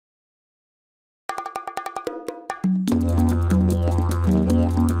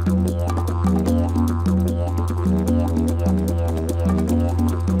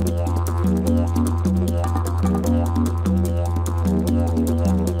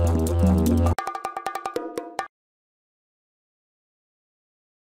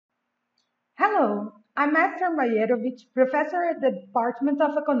I'm Esther Majerowicz, professor at the Department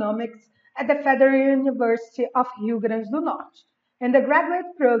of Economics at the Federal University of Rio Grande do Norte, and the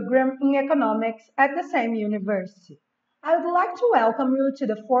graduate program in economics at the same university. I would like to welcome you to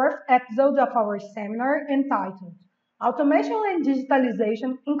the fourth episode of our seminar entitled Automation and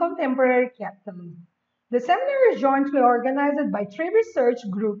Digitalization in Contemporary Capitalism. The seminar is jointly organized by three research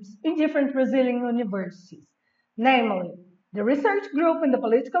groups in different Brazilian universities, namely the Research Group in the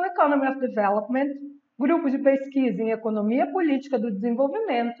Political Economy of Development, Grupo de Pesquisa em Economia Política do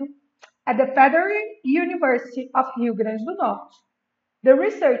Desenvolvimento, at the Federal University of Rio Grande do Norte, the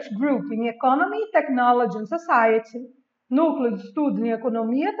Research Group in Economy, Technology and Society, Núcleo de Estudos em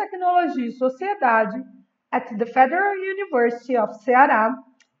Economia, Tecnologia e Sociedade, at the Federal University of Ceará,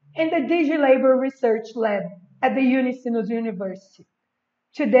 and the DigiLabor Research Lab at the Unicinos University.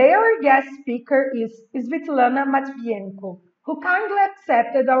 Today, our guest speaker is Svitlana Matviyenko, who kindly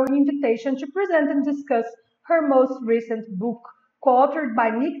accepted our invitation to present and discuss her most recent book, co-authored by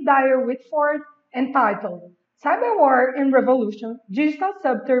Nick Dyer-Whitford, entitled Cyber War and Revolution, Digital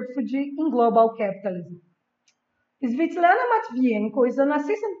Subterfuge in Global Capitalism. Svitlana Matviyenko is an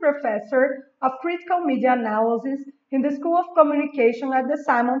assistant professor of critical media analysis in the School of Communication at the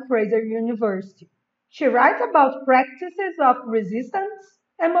Simon Fraser University. She writes about practices of resistance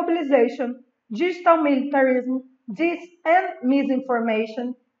and mobilization, digital militarism, dis and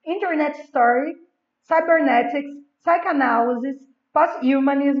misinformation, internet story, cybernetics, psychoanalysis,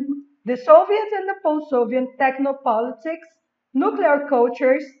 posthumanism, the Soviet and the post-Soviet technopolitics, nuclear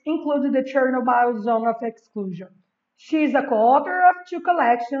cultures, including the Chernobyl zone of exclusion. She is a co-author of two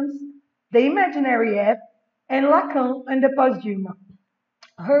collections, The Imaginary App and Lacan and the Posthuman.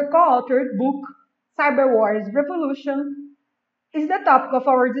 Her co-authored book, Cyber Wars Revolution, is the topic of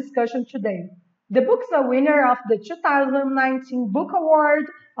our discussion today. The book is a winner of the 2019 Book Award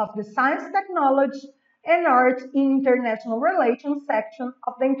of the Science, Technology, and Art in International Relations section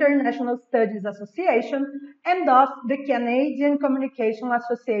of the International Studies Association and of the Canadian Communication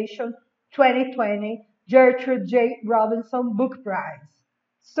Association 2020 Gertrude J. Robinson Book Prize.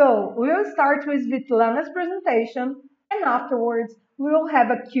 So, we will start with Svitlana's presentation, and afterwards, we will have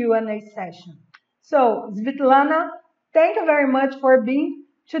a Q&A session. So, Svitlana, thank you very much for being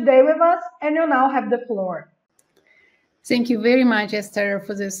today with us, and you now have the floor. Thank you very much, Esther,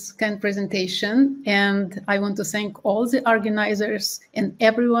 for this kind presentation. And I want to thank all the organizers and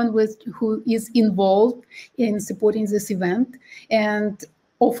everyone who is involved in supporting this event. And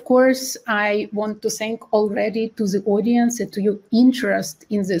of course, I want to thank already to the audience and to your interest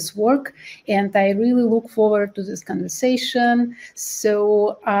in this work. And I really look forward to this conversation.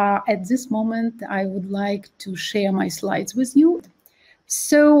 So at this moment, I would like to share my slides with you.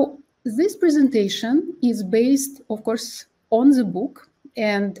 So this presentation is based, of course, on the book.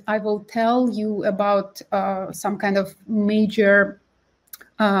 And I will tell you about some kind of major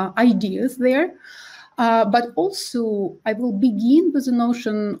ideas there. But also, I will begin with the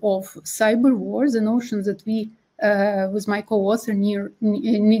notion of cyber war, the notion that we, with my co-author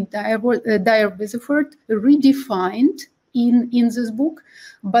Nick Dyer-Whitford, redefined in this book.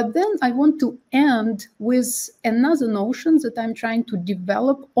 But then I want to end with another notion that I'm trying to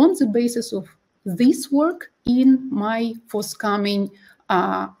develop on the basis of this work in my forthcoming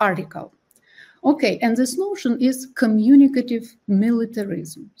article. Okay, and this notion is communicative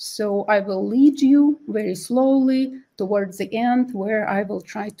militarism. So I will lead you very slowly towards the end, where I will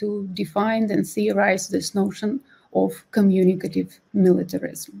try to define and theorize this notion of communicative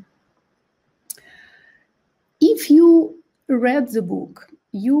militarism. If you read the book,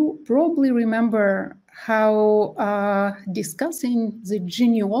 you probably remember how discussing the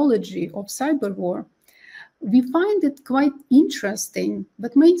genealogy of cyber war, we find it quite interesting,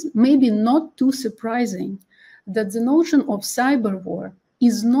 but maybe not too surprising, that the notion of cyber war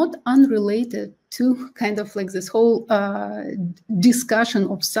is not unrelated to kind of like this whole discussion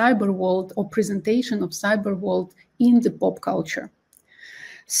of cyber world or presentation of cyber world in the pop culture.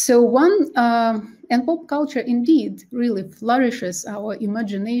 So and pop culture indeed really flourishes our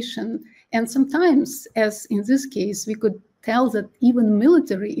imagination. And sometimes, as in this case, we could tell that even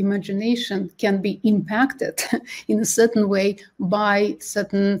military imagination can be impacted in a certain way by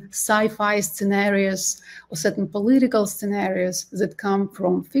certain sci-fi scenarios or certain political scenarios that come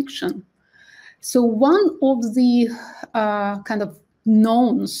from fiction. So one of the kind of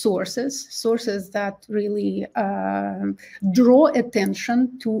known sources that really draw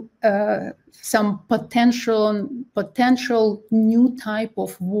attention to some potential new type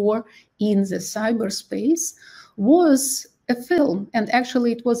of war in the cyberspace was a film, and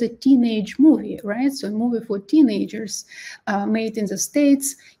actually it was a teenage movie, right? So a movie for teenagers made in the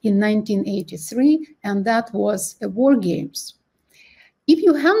States in 1983, and that was a War Games. If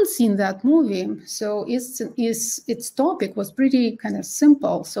you haven't seen that movie, so its topic was pretty kind of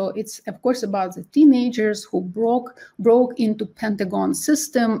simple. So it's of course about the teenagers who broke into Pentagon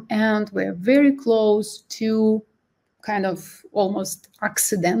system and were very close to kind of almost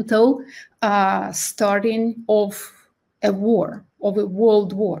accidental starting of a war, of a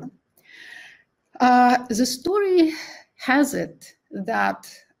world war. The story has it that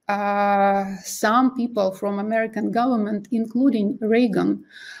some people from American government, including Reagan,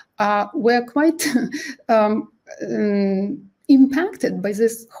 were quite impacted by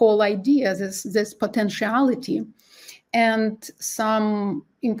this whole idea, this potentiality. And some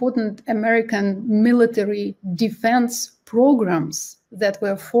important American military defense programs that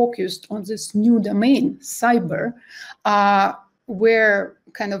were focused on this new domain, cyber, were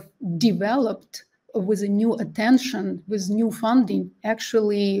kind of developed with a new attention, with new funding,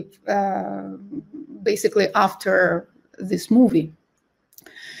 actually, basically after this movie.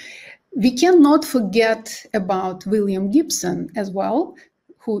 We cannot forget about William Gibson as well,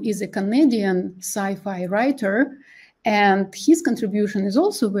 who is a Canadian sci-fi writer, and his contribution is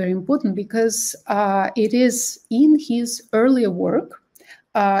also very important because it is in his earlier work,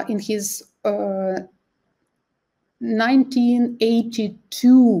 in his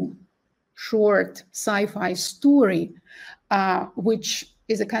 1982 short sci-fi story, which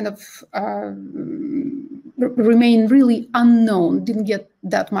is a kind of remain really unknown, didn't get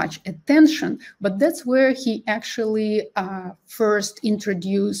that much attention, but that's where he actually first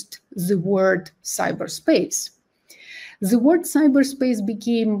introduced the word cyberspace. The word cyberspace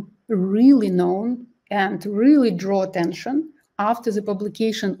became really known and really drew attention after the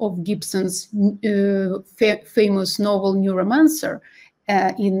publication of Gibson's famous novel Neuromancer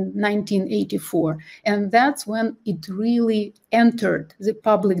in 1984. And that's when it really entered the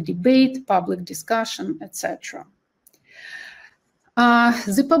public debate, public discussion, etc.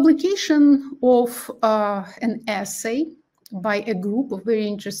 The publication of an essay by a group of very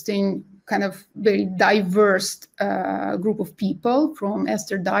interesting, kind of very diverse group of people, from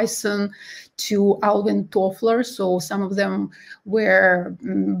Esther Dyson to Alvin Toffler. So some of them were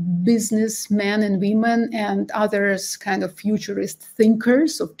businessmen and women, and others kind of futurist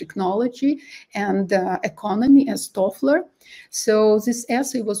thinkers of technology and economy, as Toffler. So this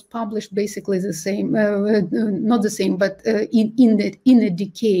essay was published basically the same, not the same, but in a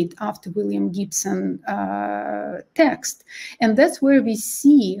decade after William Gibson text. And that's where we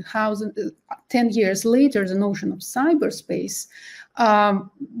see how 10 years later, the notion of cyberspace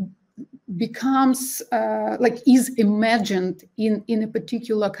becomes is imagined in a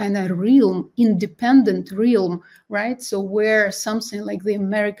particular kind of realm, independent realm, right? So where something like the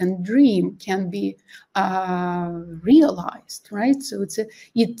American dream can be realized, right? So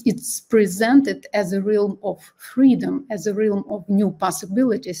it's presented as a realm of freedom, as a realm of new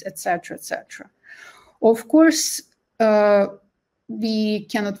possibilities, etc., etc. Of course, we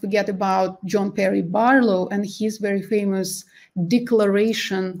cannot forget about John Perry Barlow and his very famous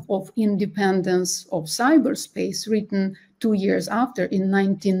Declaration of Independence of Cyberspace, written 2 years after, in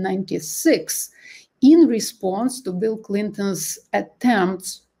 1996, in response to Bill Clinton's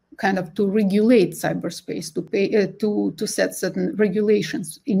attempts kind of to regulate cyberspace, to set certain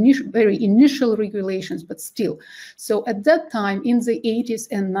regulations, very initial regulations, but still. So at that time, in the 80s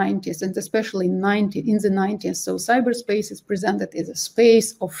and 90s, and especially in the 90s, so cyberspace is presented as a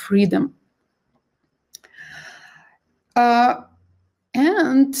space of freedom.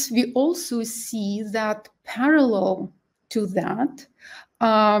 And we also see that parallel to that,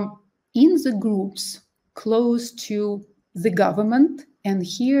 in the groups close to the government, and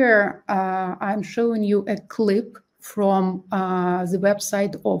here I'm showing you a clip from the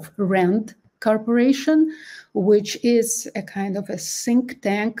website of RAND Corporation, which is a kind of a think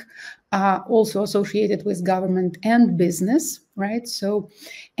tank also associated with government and business, right? So,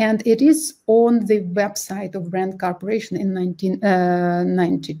 and it is on the website of RAND Corporation in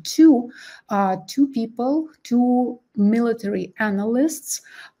 1992. Two military analysts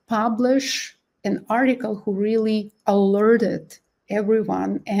publish an article who really alerted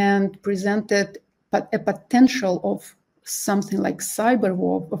everyone and presented a potential of something like cyber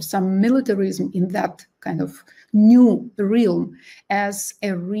war, of some militarism in that kind of new realm as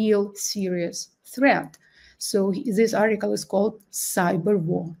a real serious threat. So this article is called Cyber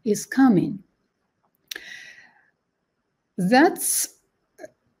War is Coming. That's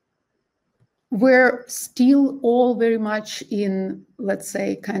we're still all very much in, let's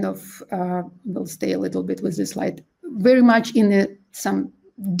say, kind of, we'll stay a little bit with this slide, very much in some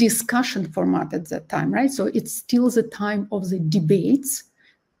discussion format at that time, right? So it's still the time of the debates,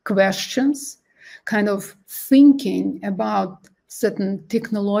 questions, kind of thinking about certain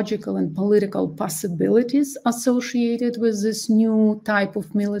technological and political possibilities associated with this new type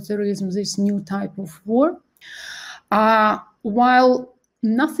of militarism, this new type of war, while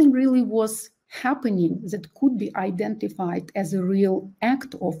nothing really was happening that could be identified as a real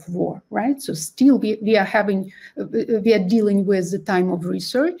act of war, right? So still we are dealing with the time of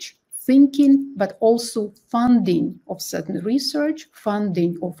research, thinking, but also funding of certain research,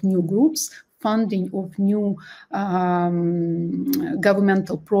 funding of new groups, funding of new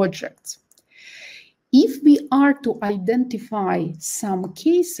governmental projects. If we are to identify some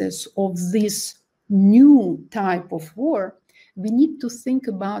cases of this new type of war, we need to think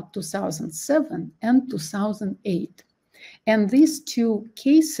about 2007 and 2008. And these two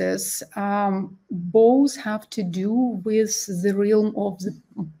cases both have to do with the realm of the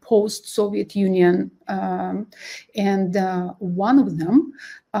post-Soviet Union. And one of them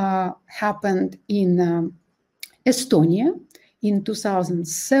happened in Estonia in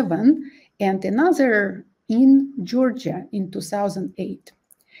 2007, and another in Georgia in 2008.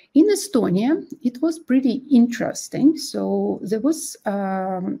 In Estonia, it was pretty interesting. So there was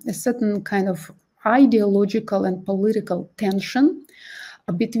a certain kind of ideological and political tension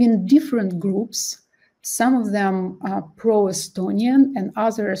between different groups. Some of them are pro-Estonian and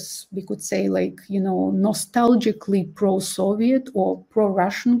others, we could say, like, nostalgically pro-Soviet or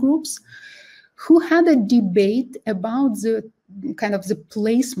pro-Russian groups, who had a debate about the kind of the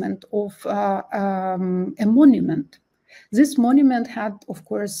placement of a monument. This monument had, of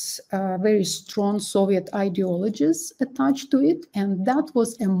course, very strong Soviet ideologies attached to it, and that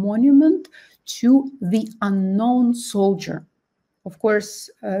was a monument to the unknown soldier, of course,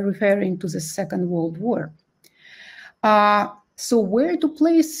 referring to the Second World War. So where to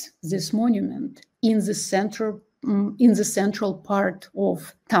place this monument? In the central part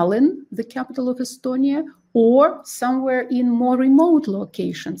of Tallinn, the capital of Estonia, or somewhere in more remote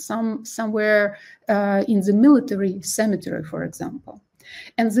locations, somewhere in the military cemetery, for example.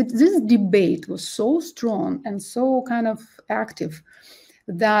 And this debate was so strong and so kind of active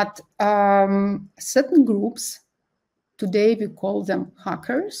that certain groups, today we call them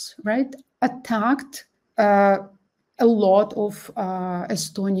hackers, right, attacked a lot of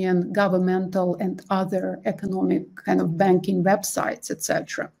Estonian governmental and other economic kind of banking websites,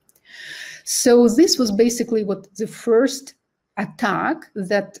 etc. So this was basically what the first attack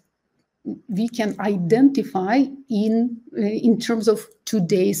that we can identify in terms of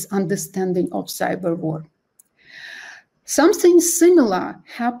today's understanding of cyber war. Something similar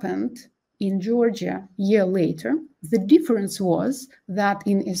happened in Georgia a year later. The difference was that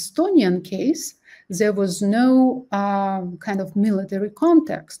in Estonian case, there was no kind of military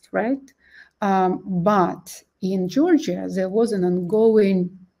context, right? But in Georgia, there was an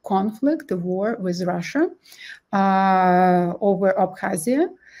ongoing conflict, a war with Russia over Abkhazia.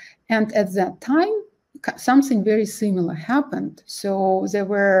 And at that time, something very similar happened. So there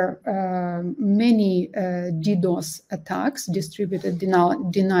were many DDoS attacks, distributed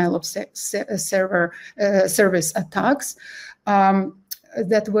denial of service attacks,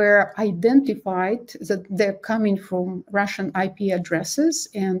 that were identified that they're coming from Russian IP addresses,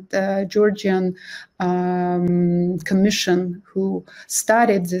 and the Georgian commission who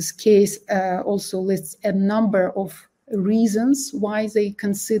studied this case also lists a number of reasons why they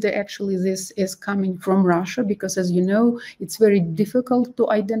consider actually this is coming from Russia, because as you know, it's very difficult to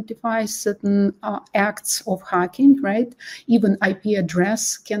identify certain acts of hacking, right? Even IP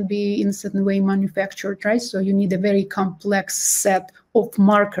address can be in certain way manufactured, right? So you need a very complex set of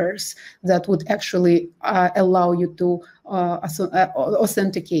markers that would actually allow you to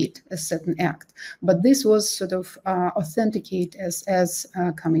authenticate a certain act. But this was sort of authenticated as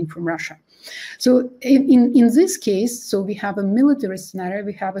coming from Russia. So in this case, so we have a military scenario,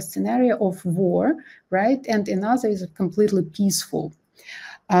 we have a scenario of war, right? And another is completely peaceful.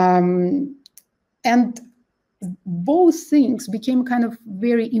 And both things became kind of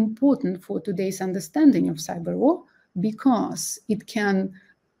very important for today's understanding of cyber war, because it can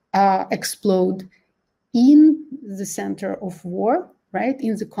explode in the center of war, right,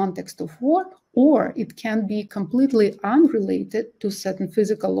 in the context of war, or it can be completely unrelated to certain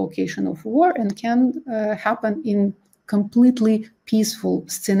physical location of war and can happen in completely peaceful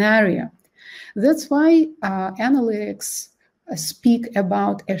scenario. That's why analytics speak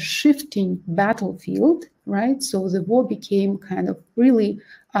about a shifting battlefield, right? So the war became kind of really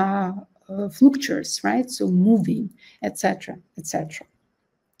fluctuates, right? So moving, etc., etc.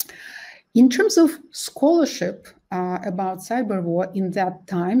 In terms of scholarship, about cyber war in that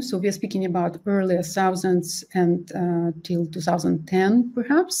time. So we're speaking about earlier thousands and till 2010,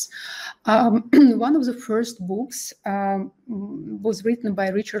 perhaps. One of the first books was written by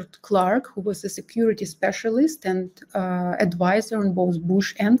Richard Clarke, who was a security specialist and advisor on both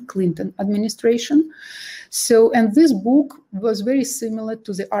Bush and Clinton administration. So, and this book was very similar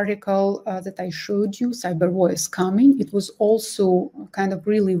to the article that I showed you, Cyber War is Coming. It was also kind of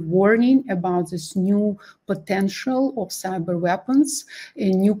really warning about this new potential of cyber weapons,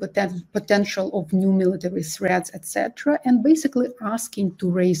 a new potential of new military threats, etc., and basically asking to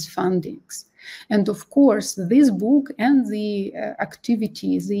raise fundings. And of course, this book and the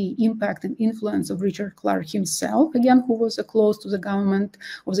activity, the impact and influence of Richard Clarke himself, again, who was a close to the government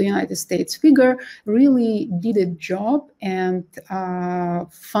of the United States figure, really did a job, and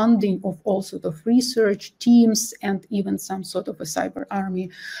funding of all sort of research teams and even some sort of a cyber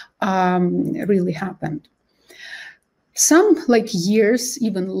army really happened. Some years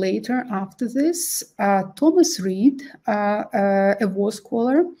even later after this, Thomas Reed, a war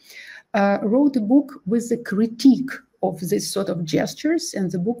scholar, wrote a book with a critique of this sort of gestures, and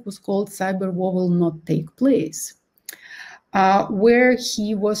the book was called Cyber War Will Not Take Place, where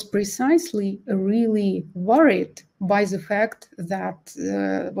he was precisely really worried by the fact that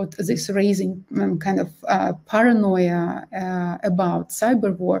what this raising kind of paranoia about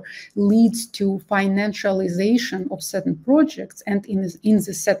cyber war leads to financialization of certain projects, and in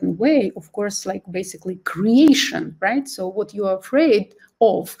the certain way, of course, basically creation, right? So what you are afraid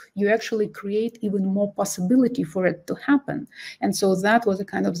of, you actually create even more possibility for it to happen. And so that was a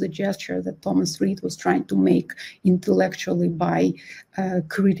kind of the gesture that Thomas Reed was trying to make intellectually by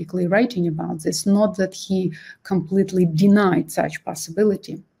critically writing about this, not that he completely denied such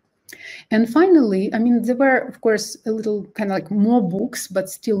possibility. And finally, I mean, there were, of course, a little kind of more books, but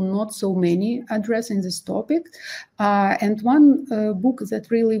still not so many addressing this topic. And one book that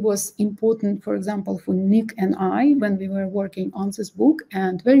really was important, for example, for Nick and I, when we were working on this book,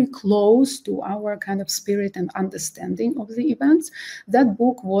 and very close to our kind of spirit and understanding of the events, that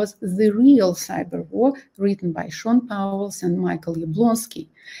book was The Real Cyber War, written by Sean Powles and Michael Yablonsky.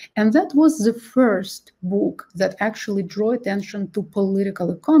 And that was the first book that actually drew attention to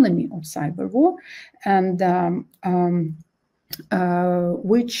political economy of cyber war, and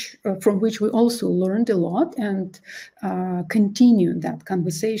from which we also learned a lot and continued that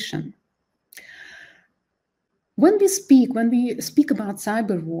conversation. When we speak about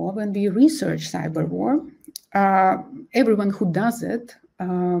cyber war, when we research cyber war, everyone who does it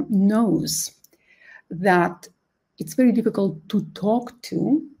knows that it's very difficult to talk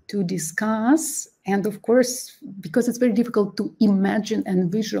to discuss, and of course, because it's very difficult to imagine and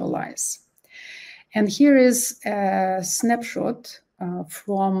visualize. And here is a snapshot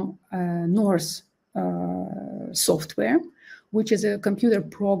from Norse software, which is a computer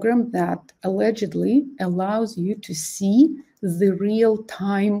program that allegedly allows you to see the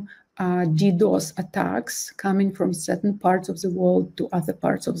real-time DDoS attacks coming from certain parts of the world to other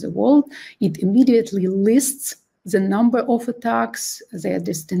parts of the world. It immediately lists the number of attacks, their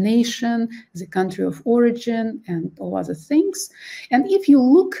destination, the country of origin, and all other things. And if you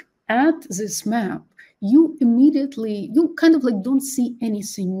look at this map, you kind of don't see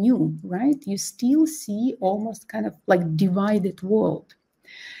anything new, right? You still see almost kind of divided world.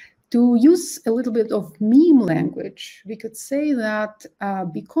 To use a little bit of meme language, we could say that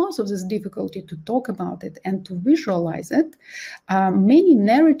because of this difficulty to talk about it and to visualize it, many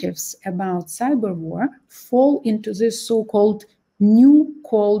narratives about cyber war fall into this so-called new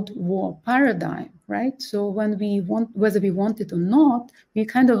Cold War paradigm, right? So when whether we want it or not, we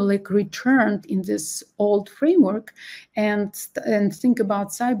kind of returned in this old framework and think about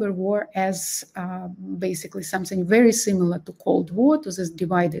cyber war as basically something very similar to Cold War, to this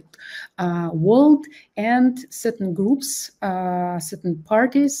divided world, and certain groups, certain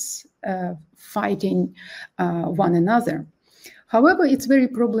parties fighting one another. However, it's very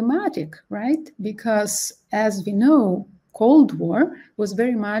problematic, right? Because as we know, Cold War was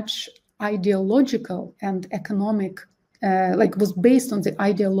very much ideological and economic, was based on the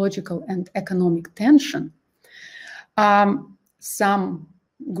ideological and economic tension. Some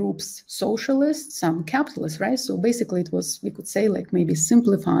groups socialist, some capitalist, right? So basically it was, we could say, maybe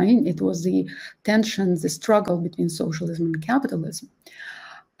simplifying, it was the tension, the struggle between socialism and capitalism.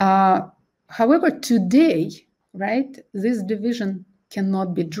 However, today, right, this division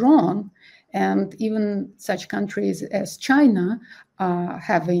cannot be drawn. And even such countries as China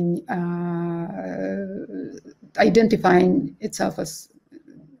identifying itself as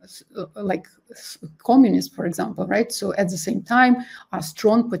like communists, for example, right? So at the same time, are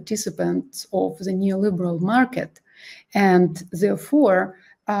strong participants of the neoliberal market, and therefore,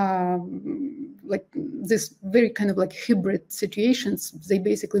 like this very kind of like hybrid situations, they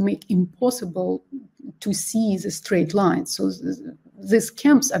basically make impossible to see the straight line. So these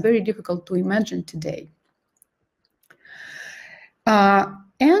camps are very difficult to imagine today.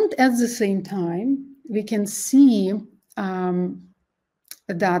 And at the same time, we can see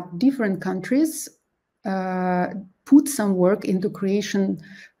that different countries put some work into creation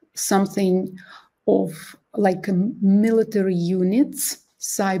something of like military units,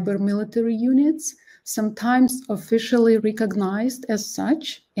 cyber military units, sometimes officially recognized as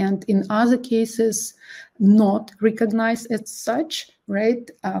such, and in other cases not recognized as such, right?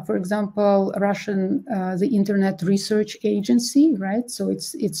 For example, Russian, the Internet Research Agency, right? So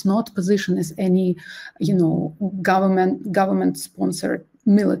it's not positioned as any, you know, government-sponsored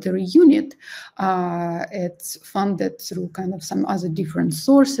military unit. It's funded through kind of some other different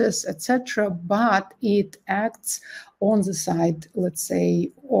sources, etc. But it acts on the side, let's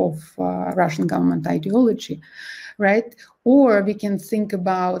say, of Russian government ideology, right? Or we can think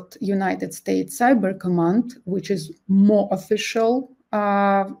about United States Cyber Command, which is more official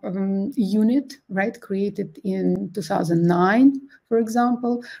unit, right? Created in 2009, for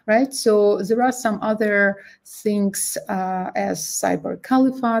example, right? So there are some other things as Cyber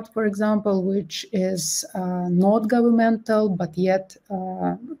Caliphate, for example, which is not governmental, but yet,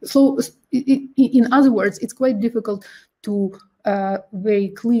 so in other words, it's quite difficult to very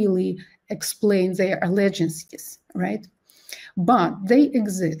clearly explain their allegiances, right? But they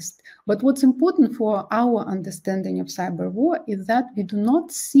exist. But what's important for our understanding of cyber war is that we do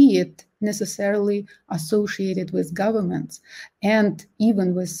not see it necessarily associated with governments and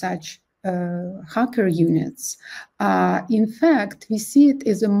even with such hacker units. In fact, we see it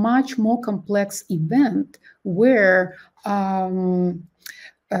as a much more complex event where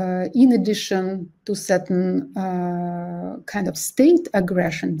in addition to certain kind of state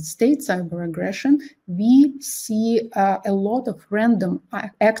aggression, state cyber aggression, we see a lot of random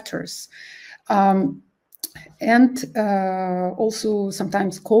actors. And also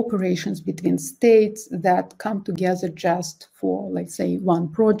sometimes cooperations between states that come together just for, let's say, one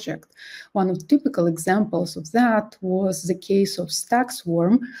project. One of the typical examples of that was the case of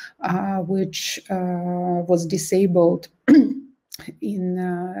Stuxworm, which was disabled in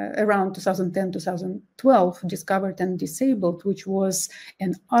around 2010-2012, discovered and disabled, which was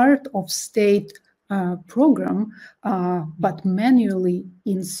an art of state program, but manually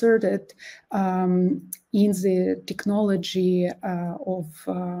inserted in the technology of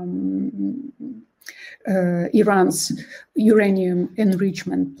Iran's uranium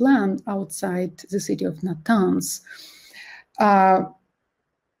enrichment plant outside the city of Natanz.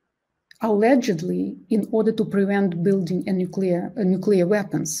 Allegedly, in order to prevent building a nuclear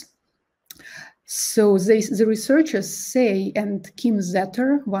weapons. So the researchers say, and Kim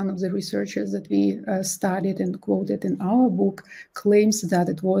Zetter, one of the researchers that we studied and quoted in our book, claims that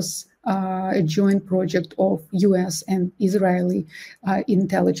it was a joint project of US and Israeli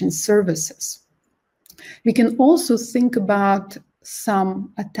intelligence services. We can also think about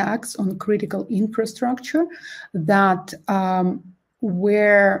some attacks on critical infrastructure that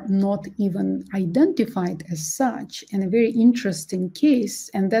were not even identified as such, and a very interesting case,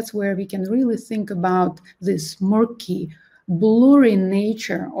 and that's where we can really think about this murky, blurry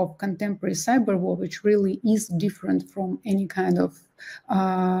nature of contemporary cyber war, which really is different from any kind of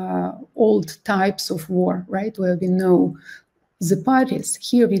old types of war, right, where we know the parties.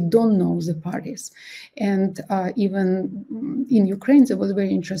 Here we don't know the parties. And even in Ukraine, there was a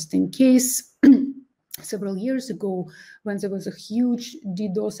very interesting case several years ago when there was a huge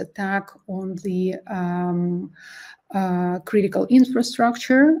DDoS attack on the critical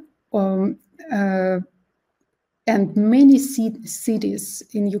infrastructure, and many cities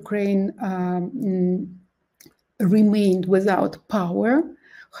in Ukraine remained without power.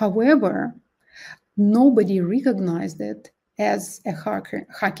 However, nobody recognized it as a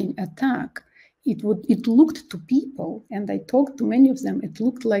hacking attack. It looked to people, and I talked to many of them, it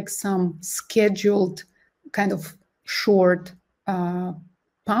looked like some scheduled kind of short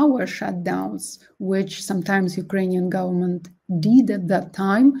power shutdowns, which sometimes Ukrainian government did at that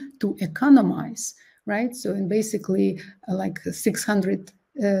time to economize, right? So, and basically like 600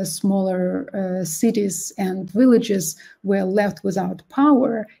 smaller cities and villages were left without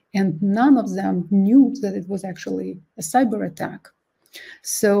power, and none of them knew that it was actually a cyber attack.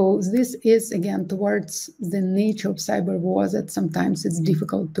 So this is, again, towards the nature of cyber war that sometimes it's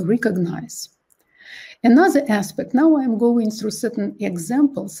difficult to recognize. Another aspect, now I'm going through certain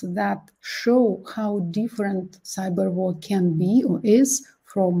examples that show how different cyber war can be or is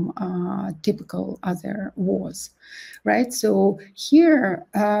from typical other wars, right? So here,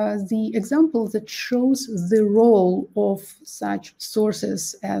 the example that shows the role of such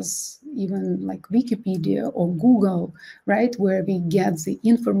sources as even like Wikipedia or Google, right, where we get the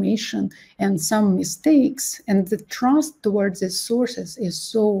information and some mistakes, and the trust towards the sources is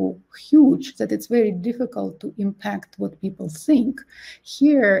so huge that it's very difficult to impact what people think.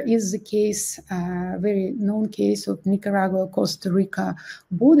 Here is the case, very known case of Nicaragua-Costa Rica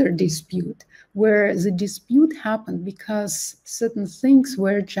border dispute, where the dispute happened because certain things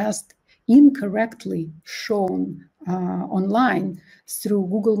were just incorrectly shown online through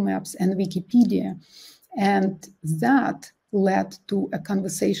Google Maps and Wikipedia. And that led to a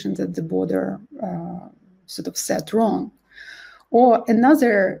conversation that the border sort of set wrong. Or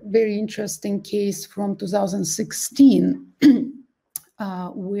another very interesting case from 2016,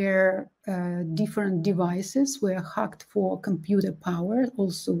 where different devices were hacked for computer power,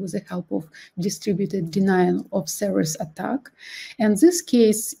 also with the help of distributed denial of service attack. And this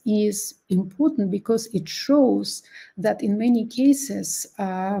case is important because it shows that in many cases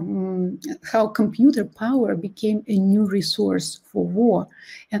how computer power became a new resource for war,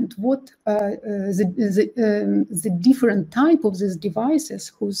 and what the different type of these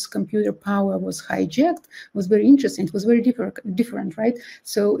devices whose computer power was hijacked was very interesting. It was very different, right?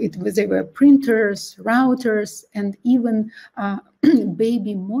 So they were printers, routers, and even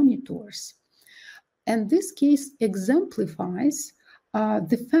baby monitors. And this case exemplifies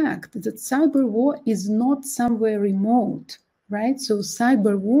the fact that cyber war is not somewhere remote, right? So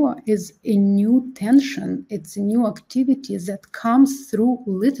cyber war is a new tension. It's a new activity that comes through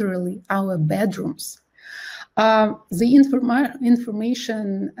literally our bedrooms. The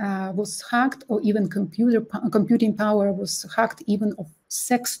information was hacked, or even computing power was hacked even of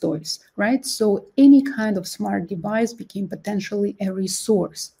sex toys, right? So any kind of smart device became potentially a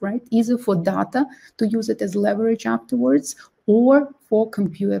resource, right? Either for data to use it as leverage afterwards, or for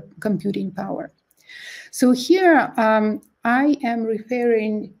computing power. So here I am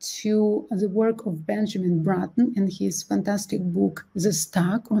referring to the work of Benjamin Bratton and his fantastic book, The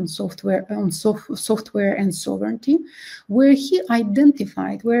Stack on Software and Sovereignty, where he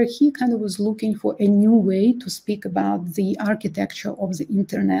identified, where he kind of was looking for a new way to speak about the architecture of the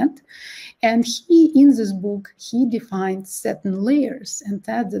internet. And he, in this book, he defined certain layers, and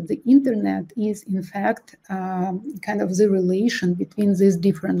that the internet is, in fact, kind of the relation between these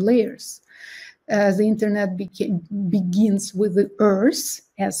different layers. The internet begins with the Earth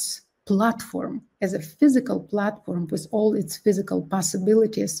as platform, as a physical platform with all its physical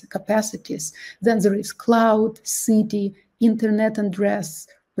possibilities, capacities. Then there is cloud, city, internet address,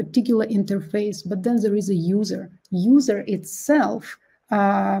 particular interface, but then there is a user. User itself,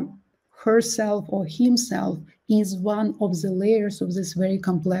 herself or himself, is one of the layers of this very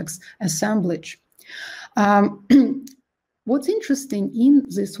complex assemblage. What's interesting in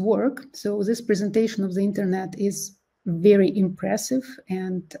this work, so this presentation of the internet is very impressive,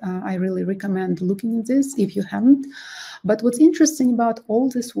 and I really recommend looking at this if you haven't. But what's interesting about all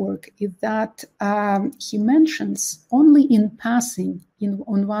this work is that he mentions only in passing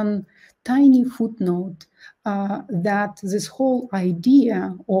on one tiny footnote that this whole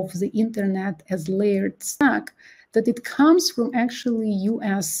idea of the internet as layered stack, that it comes from actually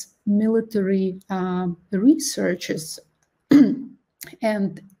US military researchers.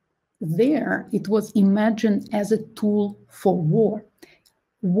 And there it was imagined as a tool for war.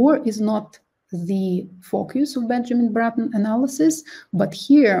 War is not the focus of Benjamin Bratton analysis, but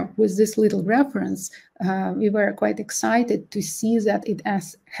here with this little reference, we were quite excited to see that it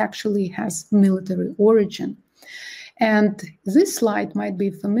actually has military origin. And this slide might be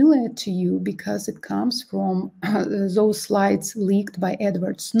familiar to you because it comes from those slides leaked by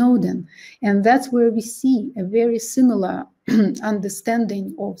Edward Snowden. And that's where we see a very similar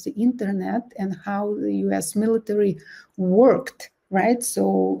understanding of the internet and how the US military worked, right?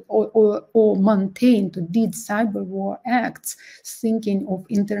 So, or maintained or did cyber war acts, thinking of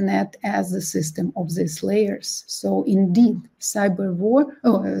internet as the system of these layers. So indeed, cyber war,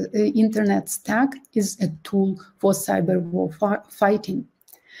 internet stack is a tool for cyber war fighting.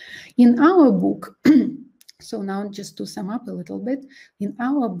 In our book, so now just to sum up a little bit, in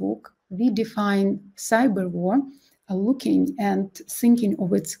our book, we define cyber war looking and thinking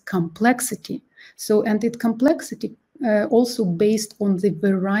of its complexity. So, and its complexity also based on the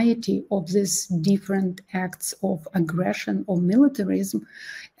variety of these different acts of aggression or militarism.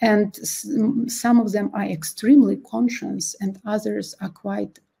 And some of them are extremely conscious and others are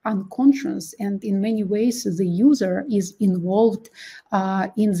quite unconscious, and in many ways the user is involved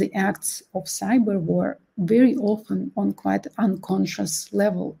in the acts of cyber war very often on quite unconscious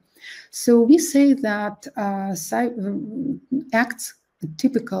level. So we say that acts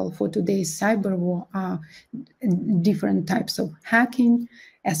typical for today's cyber war are different types of hacking,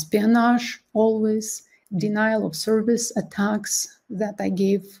 espionage, always, denial of service attacks that I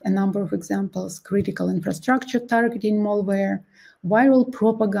gave a number of examples, critical infrastructure targeting malware, viral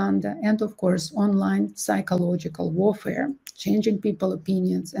propaganda, and of course, online psychological warfare, changing people's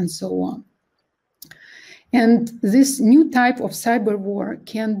opinions, and so on. And this new type of cyber war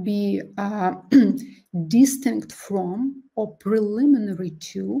can be distinct from or preliminary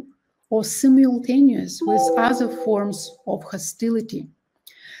to or simultaneous with other forms of hostility.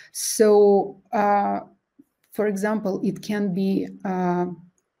 So, for example, it can be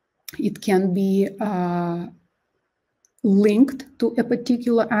linked to a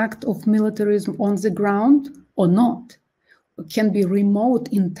particular act of militarism on the ground or not. It can be remote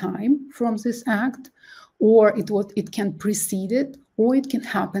in time from this act, or it can precede it, or it can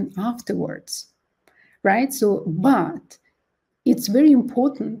happen afterwards, right? So, but it's very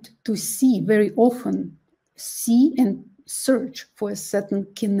important to very often see and search for a certain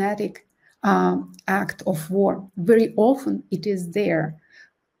kinetic act of war. Very often it is there.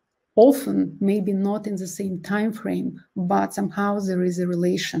 Often, maybe not in the same time frame, but somehow there is a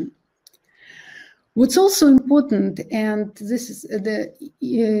relation. What's also important, and this is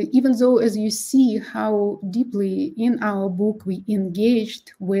even though, as you see how deeply in our book we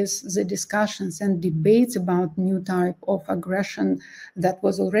engaged with the discussions and debates about new type of aggression that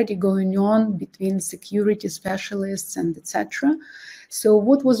was already going on between security specialists and etc. So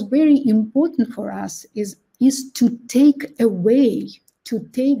what was very important for us is to take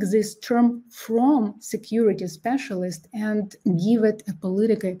this term from security specialist and give it a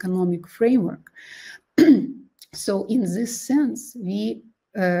political economic framework. So in this sense, we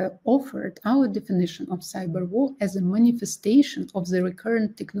offered our definition of cyber war as a manifestation of the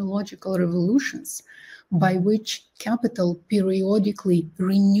recurrent technological revolutions by which capital periodically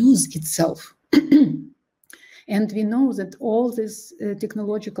renews itself. And we know that all these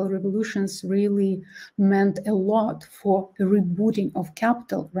technological revolutions really meant a lot for the rebooting of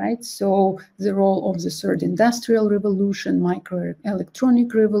capital, right? So the role of the third industrial revolution,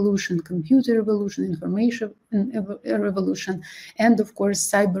 microelectronic revolution, computer revolution, information revolution, and of course,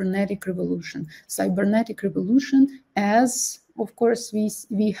 cybernetic revolution. Cybernetic revolution, as of course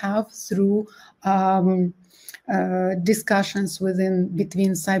we have through discussions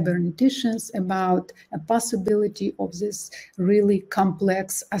between cyberneticians about a possibility of this really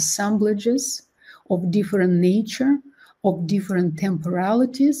complex assemblages of different nature, of different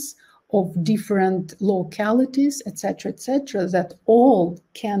temporalities, of different localities, etc., that all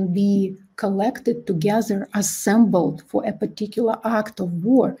can be collected together, assembled for a particular act of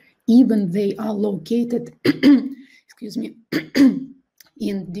war, even they are located, excuse me,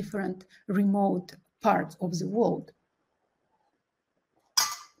 in different remote parts of the world.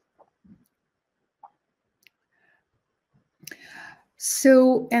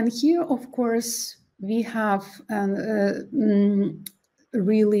 So, and here, of course, we have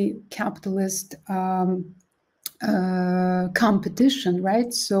really capitalist competition,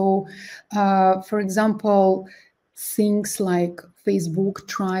 right? So, for example, things like Facebook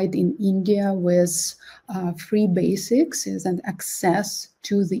tried in India with free basics and access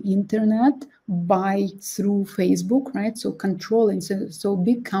to the internet through Facebook, right? So controlling, so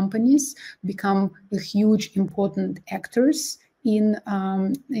big companies become a huge important actors in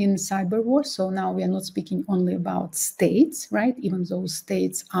cyber war. So now we are not speaking only about states, right? Even though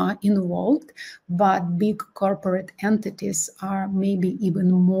states are involved, but big corporate entities are maybe even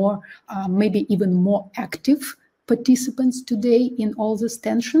more active participants today in all these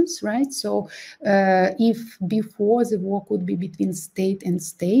tensions, right? So if before the war could be between state, and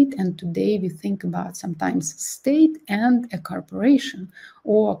today we think about sometimes state and a corporation,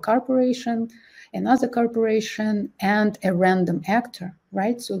 or a corporation, another corporation, and a random actor,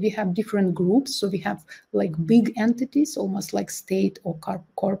 right? So we have different groups. So we have like big entities, almost like state or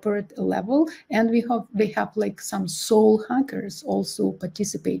corporate level, and we have like some sole hackers also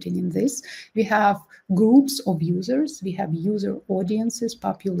participating in this. We have groups of users, we have user audiences,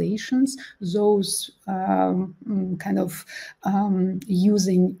 populations, those kind of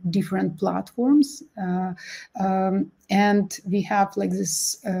using different platforms, and we have like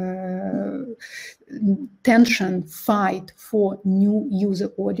this tension fight for new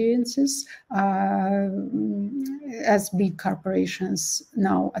user audiences, as big corporations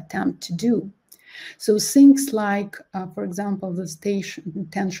now attempt to do. So things like, for example, the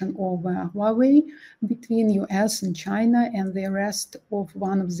tension over Huawei between US and China, and the arrest of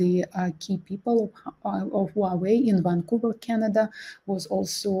one of the key people of Huawei in Vancouver, Canada, was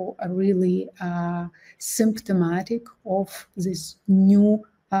also really symptomatic of this new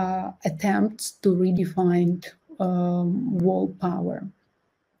attempts to redefine world power.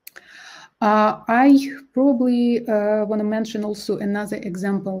 I probably want to mention also another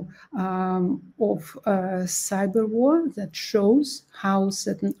example of cyber war that shows how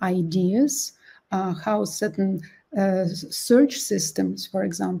certain ideas, how certain search systems, for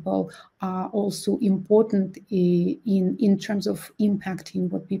example, are also important in terms of impacting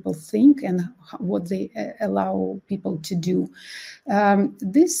what people think and what they allow people to do.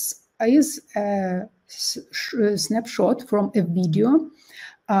 This is a snapshot from a video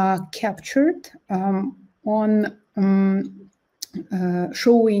captured on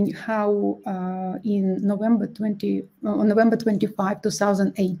showing how in November 25,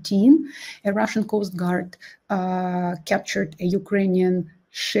 2018, a Russian Coast Guard captured a Ukrainian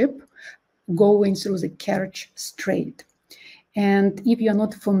ship going through the Kerch Strait. And if you're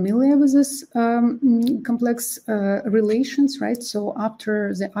not familiar with this complex relations, right? So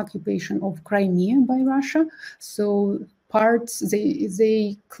after the occupation of Crimea by Russia, so parts,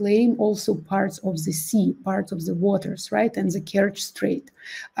 they claim also parts of the sea, parts of the waters, right? And the Kerch Strait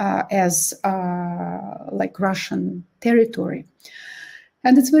as like Russian territory.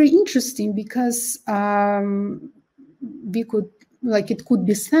 And it's very interesting because it could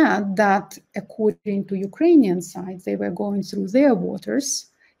be said that according to Ukrainian side, they were going through their waters.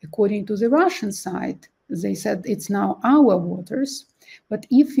 According to the Russian side, they said it's now our waters. But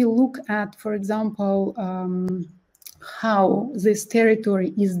if you look at, for example, how this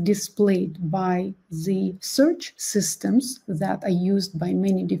territory is displayed by the search systems that are used by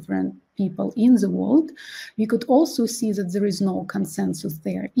many different people in the world, we could also see that there is no consensus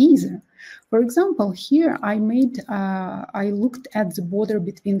there either. For example, here I looked at the border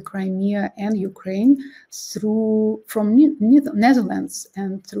between Crimea and Ukraine from Netherlands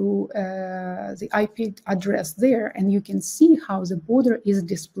and through the IP address there, and you can see how the border is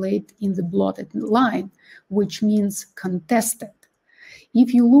displayed in the blotted line, which means contested.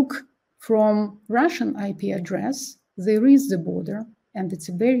 If you look from Russian IP address, there is the border, and it's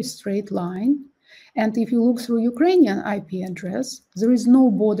a very straight line. And if you look through Ukrainian IP address, there is no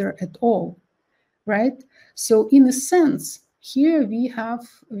border at all, right? So in a sense, here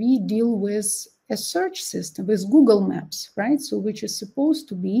we deal with a search system, with Google Maps, right? So which is supposed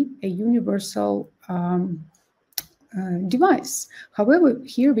to be a universal device. However,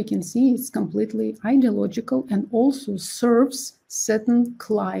 here we can see it's completely ideological and also serves certain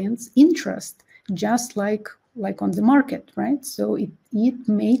clients' interest, just like on the market, right? So it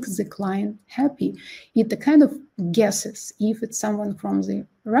makes the client happy. It kind of guesses if it's someone from the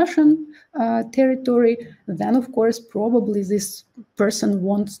Russian territory, then of course probably this person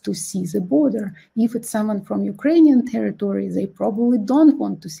wants to see the border. If it's someone from Ukrainian territory, they probably don't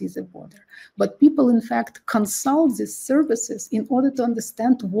want to see the border. But people in fact consult these services in order to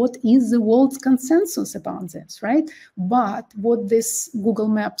understand what is the world's consensus about this, right? But what this Google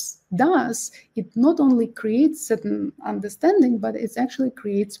Maps does, it not only creates certain understanding, but it actually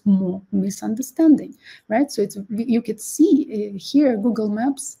creates more misunderstanding, right? So you could see here Google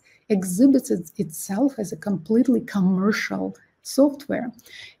Maps exhibits itself as a completely commercial software.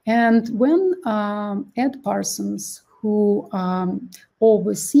 And when Ed Parsons, who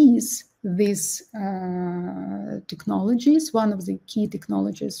oversees these technologies, one of the key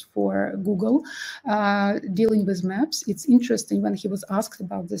technologies for Google, dealing with maps, it's interesting when he was asked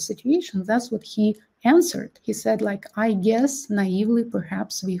about the situation, that's what he answered. He said, like, I guess naively,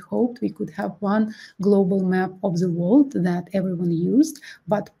 perhaps we hoped we could have one global map of the world that everyone used,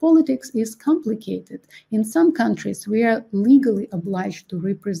 but politics is complicated. In some countries, we are legally obliged to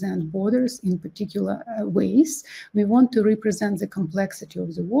represent borders in particular ways. We want to represent the complexity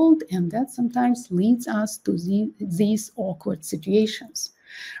of the world, and that sometimes leads us to these awkward situations,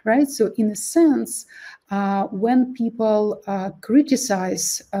 right? So in a sense, when people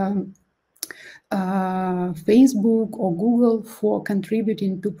criticize Facebook or Google for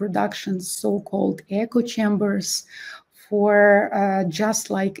contributing to production's so-called echo chambers, for just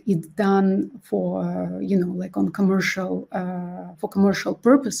like it's done for like on commercial for commercial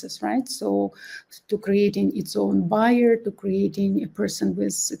purposes, right? So to creating its own buyer, to creating a person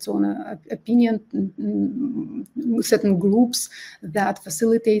with its own opinion, certain groups that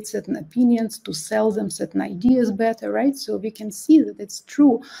facilitate certain opinions, to sell them certain ideas better, right? So we can see that it's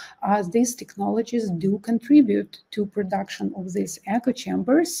true. These technologies do contribute to production of these echo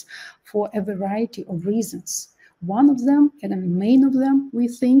chambers for a variety of reasons. One of them, and the main of them, we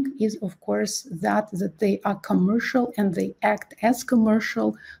think, is of course that they are commercial and they act as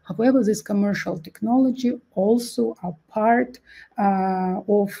commercial. However, this commercial technology also are part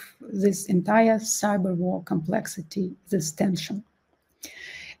of this entire cyber war complexity, this tension.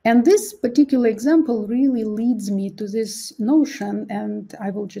 And this particular example really leads me to this notion, and I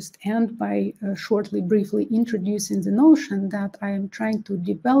will just end by shortly, briefly introducing the notion that I am trying to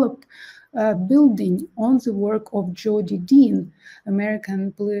develop, building on the work of Jody Dean,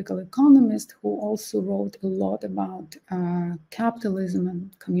 American political economist who also wrote a lot about capitalism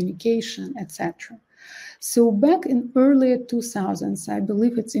and communication, etc. So back in earlier 2000s, I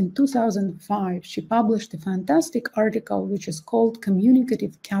believe it's in 2005, she published a fantastic article which is called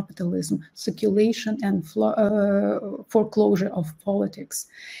Communicative Capitalism, Circulation and Foreclosure of Politics.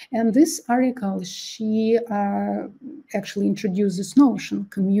 And this article, she actually introduced this notion,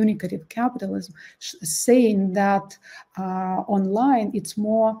 communicative capitalism, saying that online it's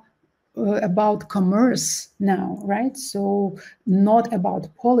more about commerce now, right? So not about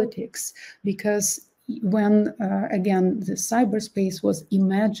politics, because when, again, the cyberspace was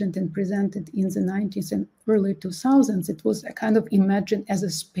imagined and presented in the 90s and early 2000s, it was a kind of imagined as a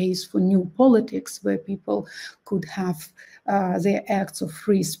space for new politics where people could have their acts of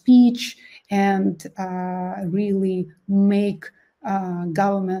free speech and really make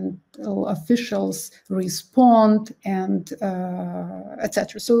governmental officials respond and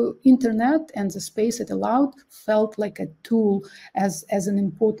etc. So internet and the space it allowed felt like a tool, as an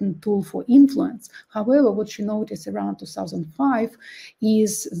important tool for influence. However, what she noticed around 2005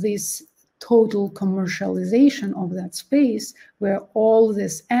 is this total commercialization of that space, where all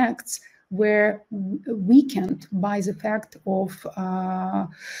these acts were weakened by the fact of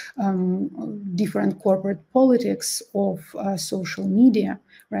different corporate politics of social media,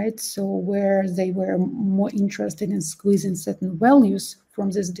 right? So where they were more interested in squeezing certain values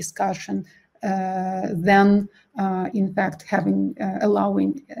from this discussion than, in fact,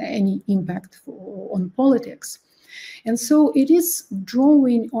 allowing any impact on politics. And so it is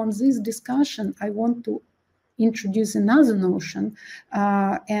drawing on this discussion, I want to introduce another notion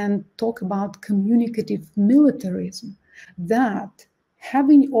and talk about communicative militarism, that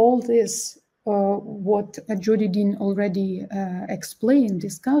having all this, what Jody Dean already explained,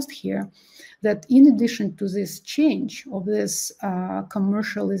 discussed here, that in addition to this change of this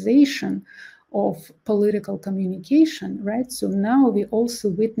commercialization of political communication, right? So now we also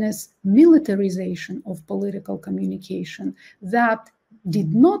witness militarization of political communication that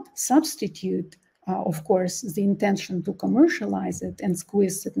did not substitute of course, the intention to commercialize it and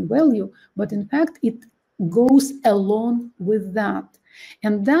squeeze certain value, but in fact, it goes along with that.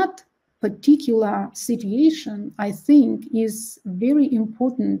 And that particular situation, I think, is very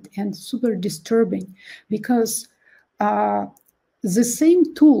important and super disturbing, because the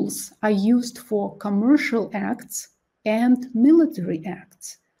same tools are used for commercial acts and military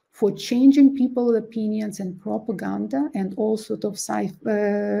acts, for changing people's opinions and propaganda and all sort of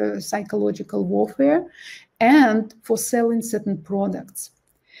psychological warfare, and for selling certain products.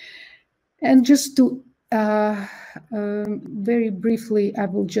 And just to very briefly, I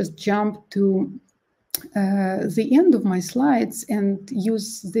will just jump to the end of my slides and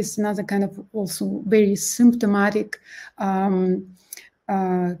use this another kind of also very symptomatic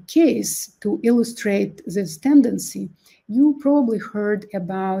case to illustrate this tendency. You probably heard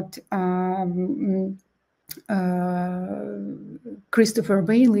about Christopher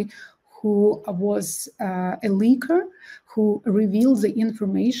Bailey, who was a leaker who revealed the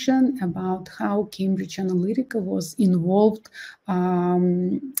information about how Cambridge Analytica was involved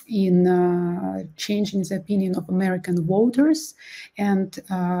in changing the opinion of American voters. And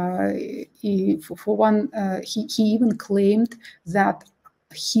he even claimed that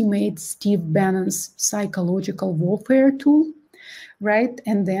he made Steve Bannon's psychological warfare tool, right?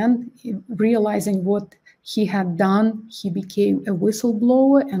 And then realizing what he had done, he became a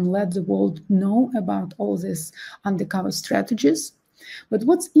whistleblower and let the world know about all these undercover strategies. But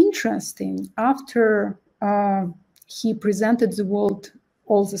what's interesting, after he presented the world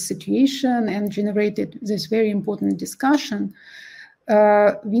all the situation and generated this very important discussion,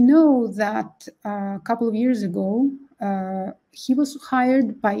 we know that a couple of years ago, he was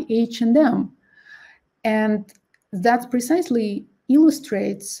hired by H&M. And that precisely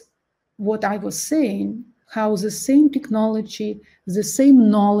illustrates what I was saying, how the same technology, the same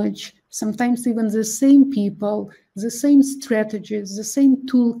knowledge, sometimes even the same people, the same strategies, the same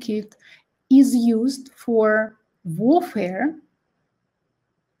toolkit is used for warfare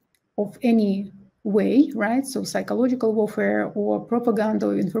of any way, right? So psychological warfare or propaganda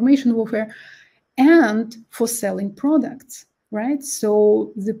or information warfare, and for selling products, right?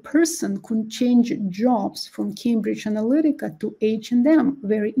 So the person could change jobs from Cambridge Analytica to H&M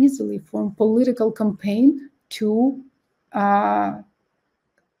very easily, from political campaign to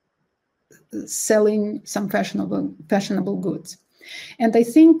selling some fashionable goods. And I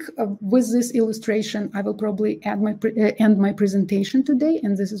think with this illustration, I will probably end my presentation today,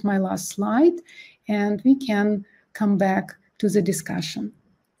 and this is my last slide, and we can come back to the discussion.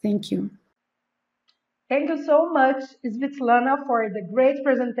 Thank you. Thank you so much, Svitlana, for the great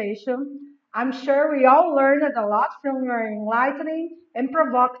presentation. I'm sure we all learned a lot from your enlightening and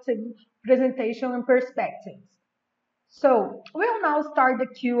provocative presentation and perspectives. So we'll now start the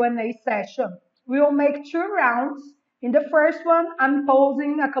Q&A session. We will make 2 rounds. In the first one, I'm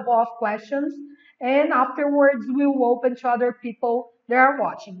posing a couple of questions, and afterwards we will open to other people that are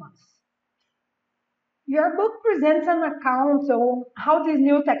watching us. Your book presents an account on how these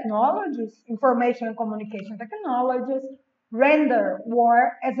new technologies, information and communication technologies, render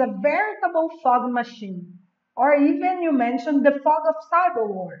war as a veritable fog machine, or even you mentioned the fog of cyber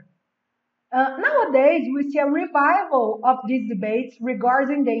war. Nowadays, we see a revival of these debates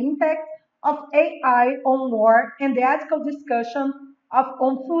regarding the impact of AI on war and the ethical discussion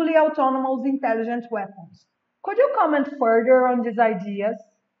on fully autonomous intelligent weapons. Could you comment further on these ideas?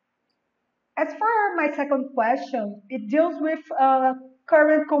 As for my second question, it deals with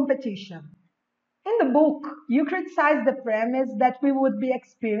current competition. In the book, you criticize the premise that we would be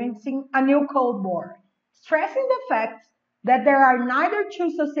experiencing a new Cold War, stressing the fact that there are neither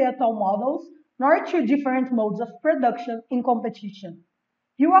 2 societal models nor 2 different modes of production in competition.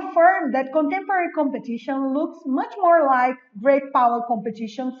 You affirm that contemporary competition looks much more like great power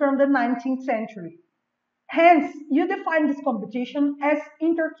competition from the 19th century. Hence, you define this competition as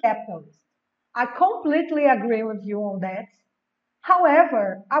intercapitalist. I completely agree with you on that.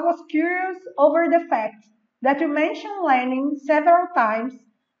 However, I was curious over the fact that you mentioned Lenin several times,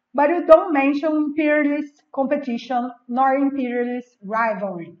 but you don't mention imperialist competition nor imperialist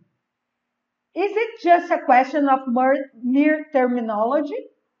rivalry. Is it just a question of mere terminology,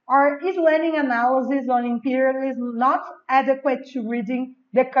 or is Lenin analysis on imperialism not adequate to reading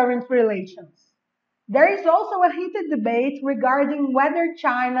the current relations? There is also a heated debate regarding whether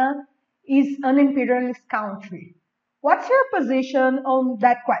China is an imperialist country. What's your position on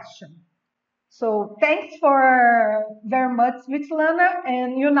that question? So thanks for very much, Svitlana,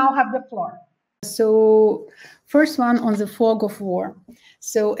 and you now have the floor. So first one on the fog of war.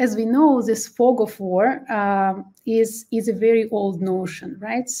 So as we know, this fog of war is a very old notion,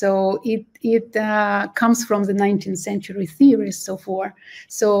 right? So it comes from the 19th century theorists of war.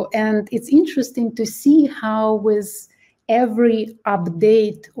 So, and it's interesting to see how with every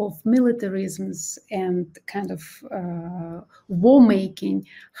update of militarisms and kind of war making,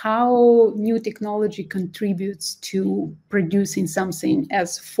 how new technology contributes to producing something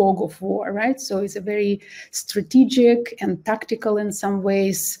as fog of war, right? So it's a very strategic and tactical in some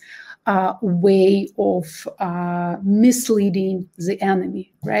ways way of misleading the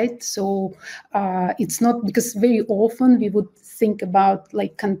enemy, right? So it's not, because very often we would think about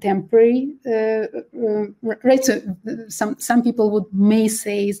like contemporary, right? So some people may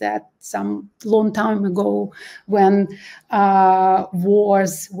say that some long time ago, when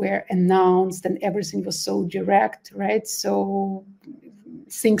wars were announced and everything was so direct, right? So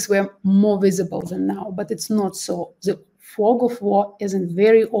things were more visible than now, but it's not so. The fog of war is a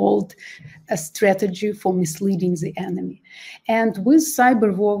very old strategy for misleading the enemy. And with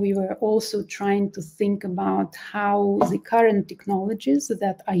cyber war, we were also trying to think about how the current technologies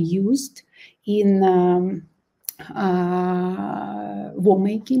that are used in war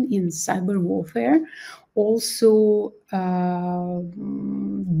making, in cyber warfare, also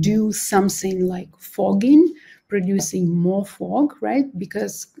do something like fogging, producing more fog, right?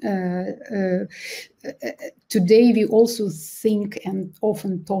 Because today we also think and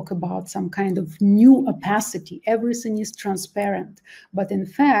often talk about some kind of new opacity. Everything is transparent. But in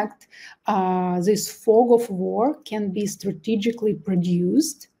fact, this fog of war can be strategically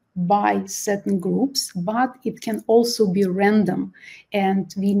produced by certain groups, but it can also be random.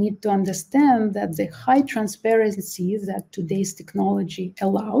 And we need to understand that the high transparency that today's technology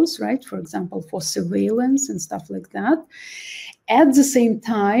allows, right, for example, for surveillance and stuff like that, at the same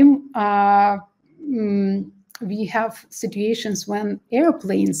time, we have situations when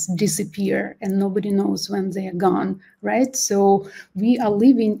airplanes disappear and nobody knows when they are gone, right? So we are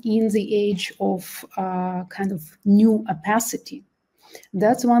living in the age of kind of new opacity.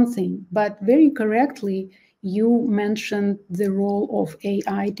 That's one thing. But very correctly, you mentioned the role of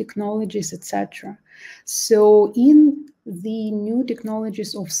AI technologies, etc. So in the new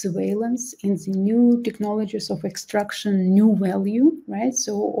technologies of surveillance, in the new technologies of extraction, new value, right?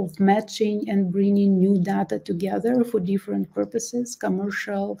 So of matching and bringing new data together for different purposes,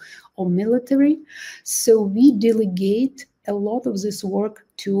 commercial or military. So we delegate a lot of this work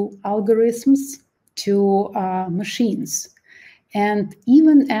to algorithms, to machines. And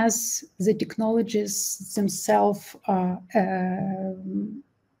even as the technologies themselves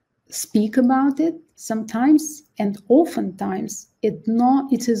speak about it, sometimes and oftentimes it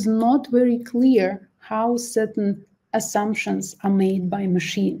is not very clear how certain assumptions are made by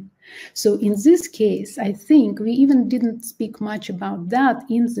machine. So in this case, I think we even didn't speak much about that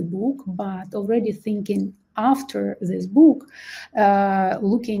in the book, but already thinking after this book,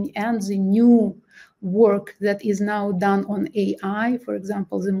 looking at the new work that is now done on AI, for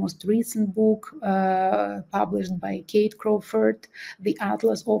example, the most recent book published by Kate Crawford, The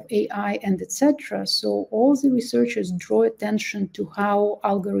Atlas of AI, and etc. So all the researchers draw attention to how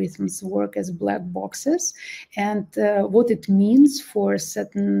algorithms work as black boxes and what it means for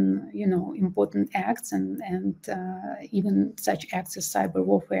certain, important acts and even such acts as cyber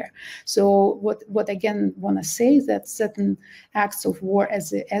warfare. So what again want to say is that certain acts of war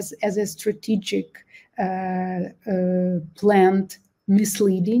as a strategic planned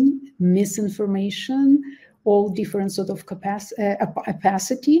misleading, misinformation, all different sort of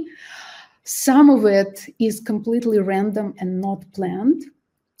capacity. Some of it is completely random and not planned.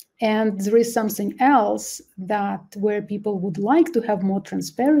 And there is something else that where people would like to have more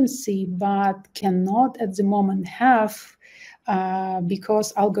transparency, but cannot at the moment have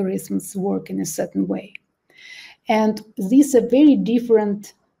because algorithms work in a certain way. And these are very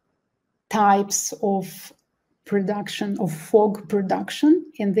different types of production, of fog production,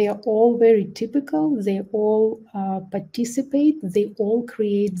 and they are all very typical. They all participate. They all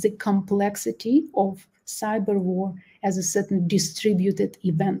create the complexity of cyber war as a certain distributed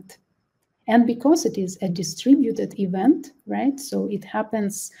event. And because it is a distributed event, right, so it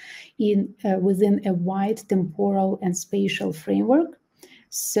happens in within a wide temporal and spatial framework.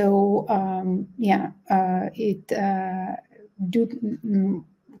 So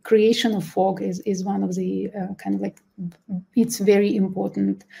creation of fog is one of the kind of like its very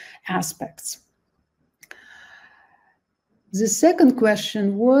important aspects. The second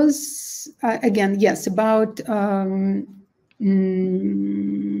question was again, yes, about the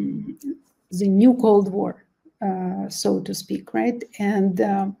new Cold War, so to speak, right, and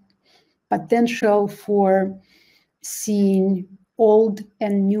potential for seeing old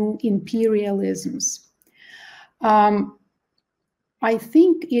and new imperialisms. I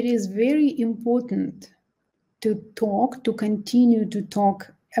think it is very important to continue to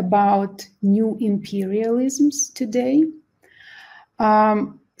talk about new imperialisms today.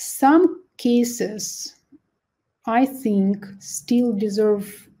 Some cases, I think, still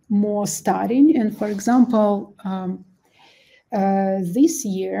deserve more studying. And for example, this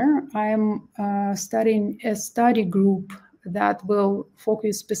year, I'm studying a study group that will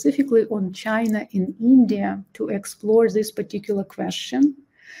focus specifically on China and India to explore this particular question,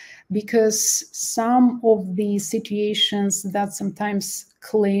 because some of the situations that sometimes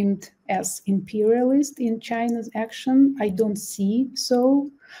claimed as imperialist in China's action, I don't see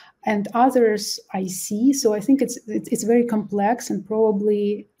so, and others I see. So I think it's very complex, and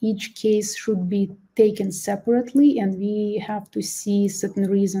probably each case should be taken separately, and we have to see certain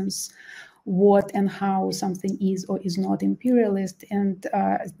reasons what and how something is or is not imperialist. And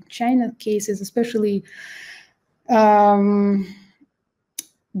China cases especially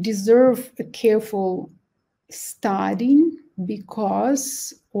deserve a careful studying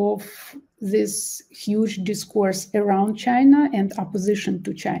because of this huge discourse around China and opposition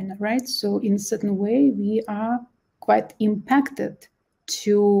to China, right? So in a certain way, we are quite impacted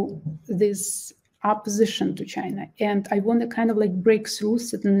to this opposition to China. And I want to kind of like break through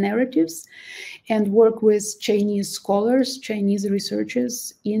certain narratives and work with Chinese scholars, Chinese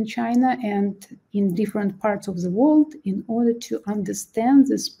researchers in China and in different parts of the world in order to understand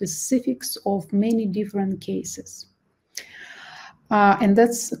the specifics of many different cases. And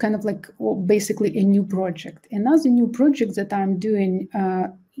that's kind of like basically a new project. Another new project that I'm doing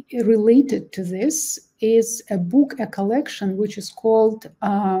related to this is a book, a collection, which is called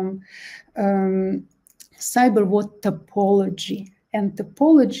Cyber War Topology. And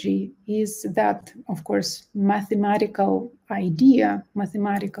topology is that, of course, mathematical idea,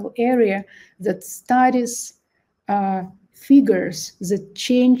 mathematical area that studies figures that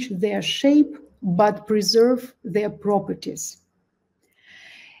change their shape but preserve their properties.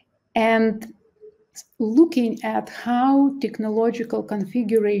 And looking at how technological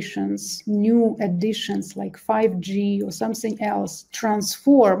configurations, new additions like 5G or something else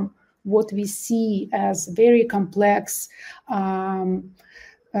transform what we see as very complex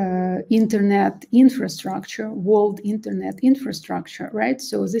internet infrastructure, world internet infrastructure, right?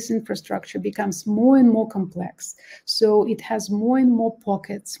 So this infrastructure becomes more and more complex. So it has more and more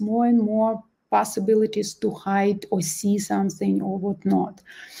pockets, more and more possibilities to hide or see something or whatnot,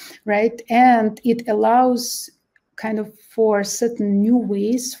 right? And it allows kind of for certain new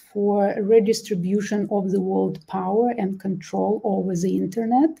ways for redistribution of the world power and control over the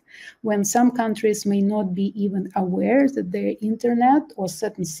internet, when some countries may not be even aware that their internet or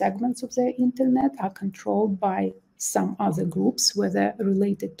certain segments of their internet are controlled by some other groups, whether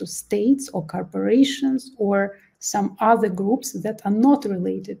related to states or corporations or some other groups that are not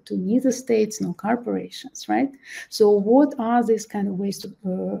related to neither states nor corporations, right? So what are these kind of ways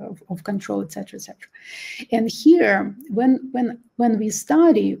of control, et cetera, et cetera? And here, when we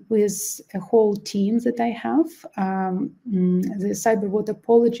study with a whole team that I have, the cyber war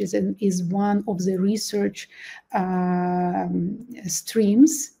topology is one of the research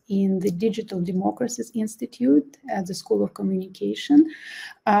streams in the Digital Democracies Institute at the School of Communication.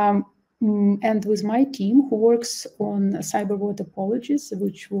 And with my team who works on cyber war topologies,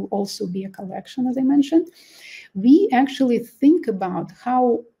 which will also be a collection, as I mentioned, we actually think about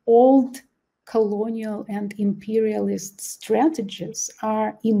how old colonial and imperialist strategies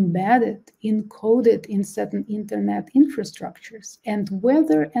are embedded, encoded in certain internet infrastructures, and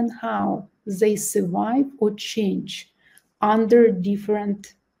whether and how they survive or change under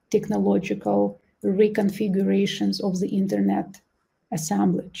different technological reconfigurations of the internet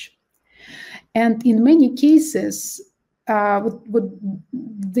assemblage. And in many cases, what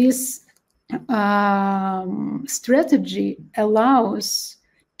this strategy allows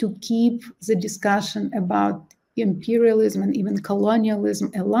to keep the discussion about imperialism and even colonialism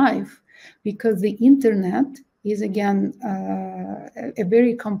alive, because the internet is, again, a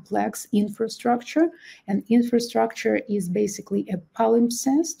very complex infrastructure. And infrastructure is basically a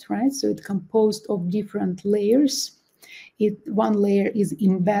palimpsest, right? So it's composed of different layers. One layer is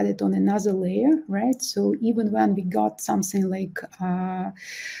embedded on another layer, right? So even when we got something like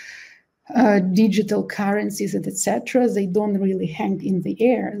digital currencies, etc., they don't really hang in the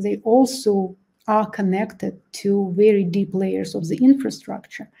air. They also are connected to very deep layers of the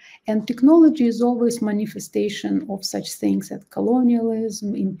infrastructure. And technology is always manifestation of such things as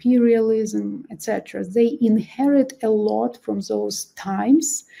colonialism, imperialism, etc. They inherit a lot from those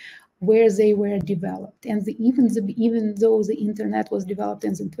times where they were developed. And even though the internet was developed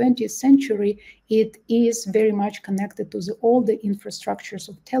in the 20th century, it is very much connected to the older infrastructures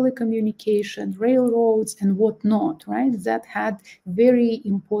of telecommunication, railroads, and whatnot, right? That had very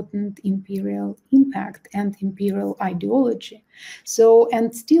important imperial impact and imperial ideology. So,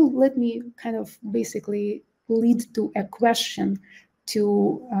 and still, let me kind of basically lead to a question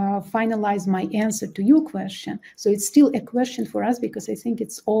to finalize my answer to your question. So it's still a question for us, because I think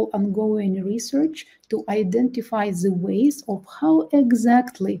it's all ongoing research to identify the ways of how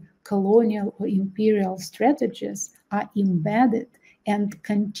exactly colonial or imperial strategies are embedded and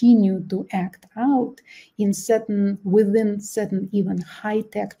continue to act out within certain even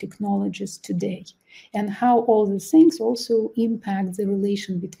high-tech technologies today, and how all these things also impact the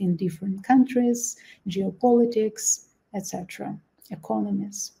relation between different countries, geopolitics, etc.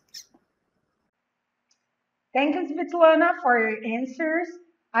 Economies. Thank you, Svitlana, for your answers.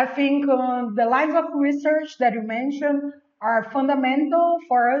 I think the lines of research that you mentioned are fundamental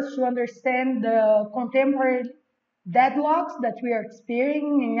for us to understand the contemporary deadlocks that we are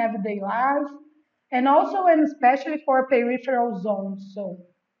experiencing in everyday life, and also and especially for peripheral zones. So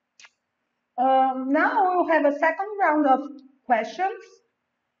now we'll have a second round of questions.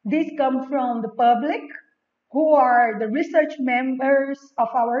 These come from the public, who are the research members of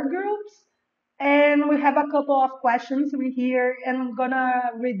our groups. And we have a couple of questions we hear, and I'm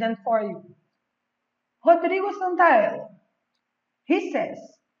gonna read them for you. Rodrigo Santaella, he says,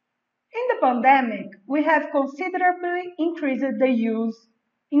 in the pandemic, we have considerably increased the use,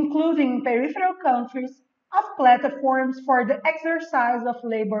 including in peripheral countries, of platforms for the exercise of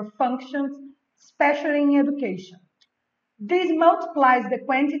labor functions, especially in education. This multiplies the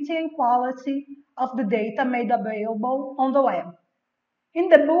quantity and quality of the data made available on the web. In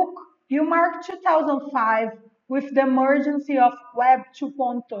the book, you mark 2005 with the emergence of Web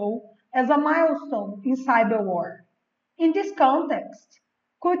 2.0 as a milestone in cyber war. In this context,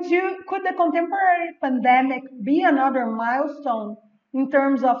 could the contemporary pandemic be another milestone in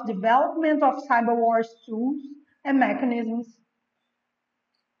terms of development of cyber wars tools and mechanisms?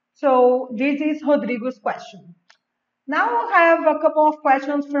 So this is Rodrigo's question. Now I have a couple of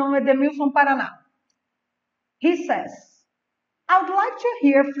questions from Edemil from Paraná. He says, I would like to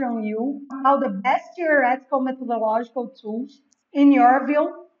hear from you about the best theoretical methodological tools, in your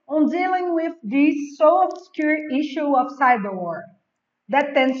view, on dealing with this so obscure issue of cyber war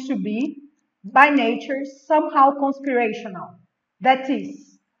that tends to be, by nature, somehow conspirational. That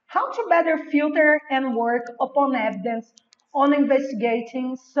is, how to better filter and work upon evidence on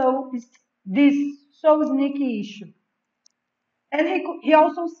investigating this so sneaky issue. And he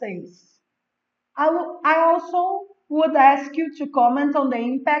also says, I also would ask you to comment on the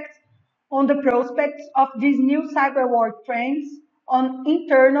impact on the prospects of these new cyber war trends on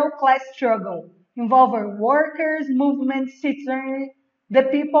internal class struggle, involving workers, movements, citizenry, the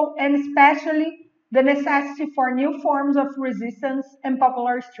people, and especially the necessity for new forms of resistance and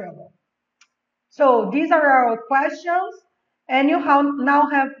popular struggle. So these are our questions, and you now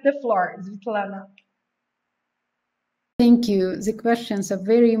have the floor, Svitlana. Thank you. The questions are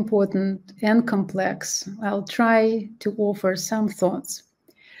very important and complex. I'll try to offer some thoughts.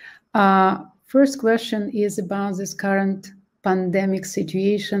 First question is about this current pandemic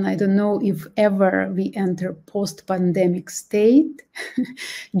situation. I don't know if ever we enter post-pandemic state,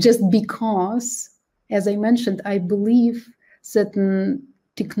 just because, as I mentioned, I believe certain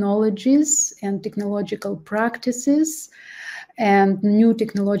technologies and technological practices and new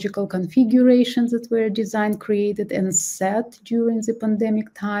technological configurations that were designed, created, and set during the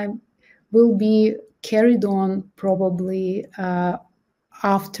pandemic time will be carried on probably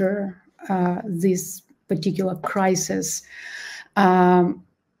after this particular crisis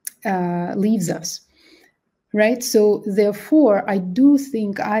leaves us, right? So therefore, I do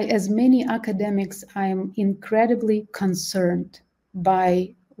think as many academics, I'm incredibly concerned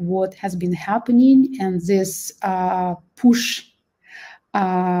by what has been happening and this push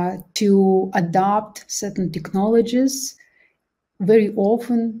to adopt certain technologies, very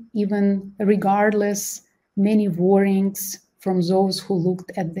often, even regardless, many warnings from those who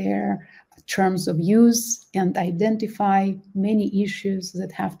looked at their terms of use and identify many issues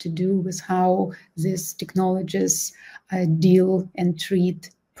that have to do with how these technologies deal and treat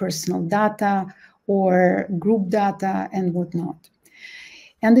personal data or group data and whatnot.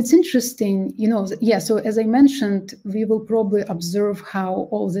 And it's interesting, so as I mentioned, we will probably observe how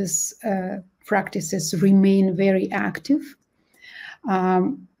all these practices remain very active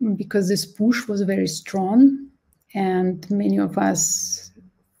because this push was very strong and many of us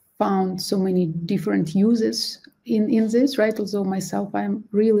found so many different uses in this, right? Also myself, I'm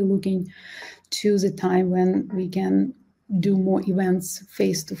really looking to the time when we can do more events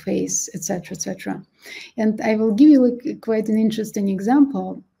face-to-face, etc., etc. And I will give you quite an interesting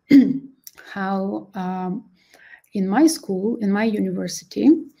example how in my school, in my university,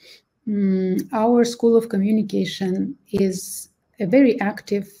 our School of Communication is a very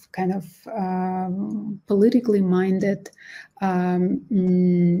active kind of politically minded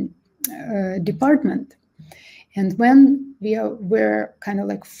department. And when we were kind of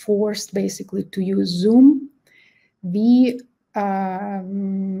like forced basically to use Zoom, we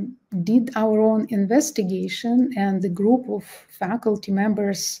did our own investigation, and the group of faculty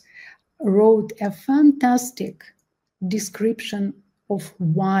members wrote a fantastic description of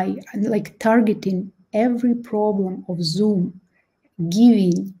why, like targeting every problem of Zoom,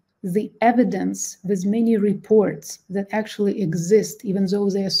 giving the evidence with many reports that actually exist, even though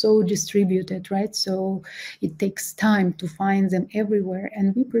they are so distributed, right? So it takes time to find them everywhere.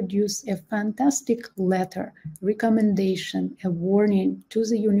 And we produce a fantastic letter, recommendation, a warning to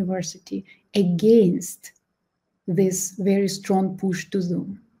the university against this very strong push to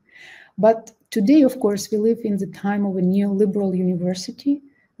Zoom. But today, of course, we live in the time of a neoliberal university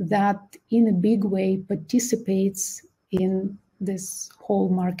that in a big way participates in this whole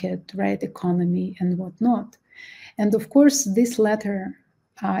market, right, economy and whatnot. And of course, this letter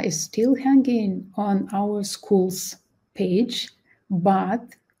is still hanging on our school's page, but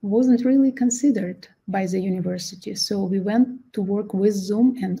wasn't really considered by the university. So we went to work with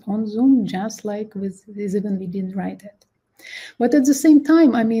Zoom and on Zoom, just like with even we didn't write it. But at the same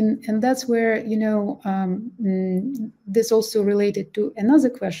time, I mean, and that's where, this also related to another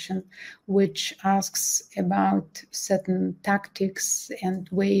question, which asks about certain tactics and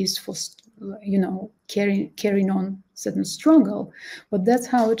ways for, carrying on certain struggle. But that's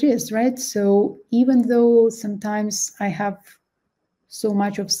how it is, right? So even though sometimes I have so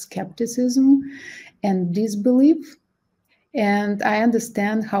much of skepticism and disbelief, and I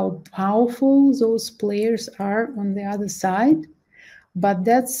understand how powerful those players are on the other side, but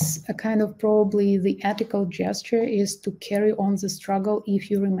that's a kind of probably the ethical gesture is to carry on the struggle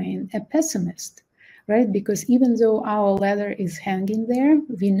if you remain a pessimist, right? Because even though our ladder is hanging there,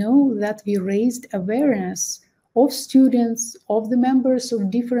 we know that we raised awareness of students, of the members of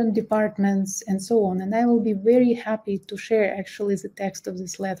different departments, and so on. And I will be very happy to share actually the text of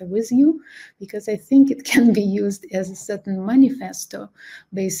this letter with you, because I think it can be used as a certain manifesto,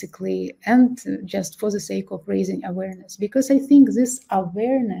 basically, and just for the sake of raising awareness. Because I think this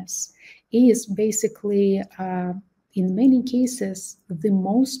awareness is basically, in many cases, the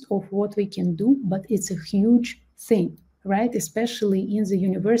most of what we can do, but it's a huge thing, right? Especially in the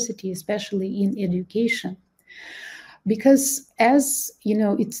university, especially in education. Because as you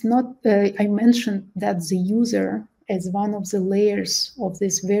know, it's not, I mentioned that the user is one of the layers of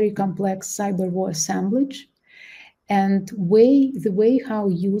this very complex cyber war assemblage, and the way how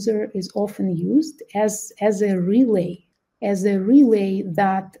user is often used as a relay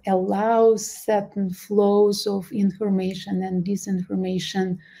that allows certain flows of information and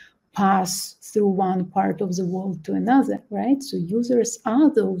disinformation pass through one part of the world to another, right? So users are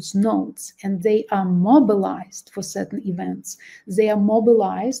those nodes, and they are mobilized for certain events. They are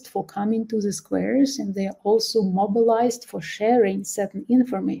mobilized for coming to the squares, and they are also mobilized for sharing certain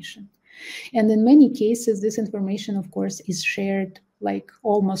information. And in many cases, this information, of course, is shared like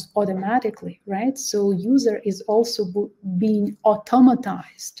almost automatically, right? So user is also being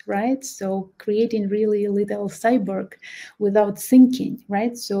automatized, right? So creating really little cyborg without thinking,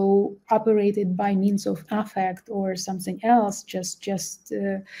 right? So operated by means of affect or something else,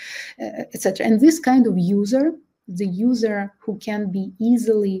 etc. And this kind of user, the user who can be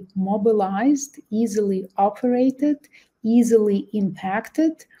easily mobilized, easily operated, easily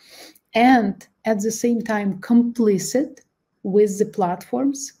impacted, and at the same time complicit with the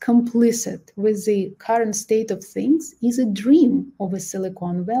platforms, complicit with the current state of things, is a dream of a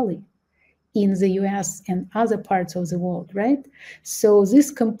Silicon Valley in the US and other parts of the world, right? So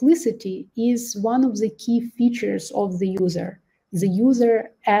this complicity is one of the key features of the user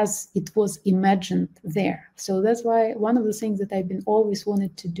as it was imagined there. So that's why one of the things that I've been always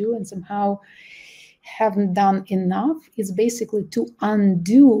wanted to do and somehow haven't done enough is basically to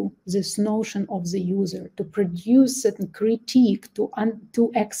undo this notion of the user, to produce certain critique,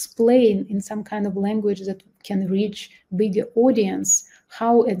 to explain in some kind of language that can reach bigger audience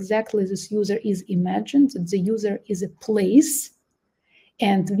how exactly this user is imagined, that the user is a place,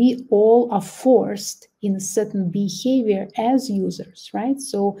 and we all are forced in a certain behavior as users, right?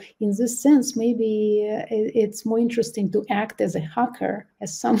 So in this sense, maybe it's more interesting to act as a hacker,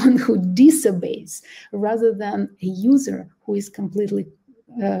 as someone who disobeys, rather than a user who is completely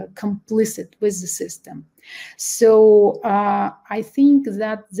complicit with the system. So I think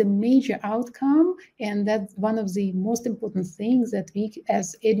that the major outcome, and that one of the most important things that we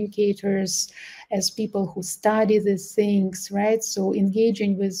as educators, as people who study these things, right? So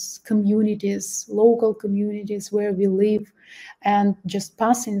engaging with communities, local communities where we live, and just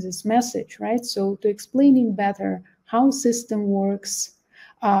passing this message, right? So to explaining better how system works,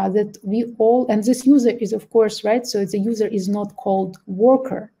 that we all, and this user is, of course, right? So the user is not called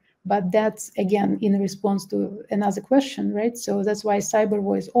worker, but that's, again, in response to another question, right? So that's why cyber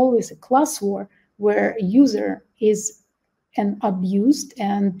war is always a class war, where user is an abused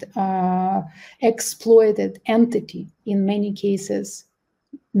and exploited entity in many cases,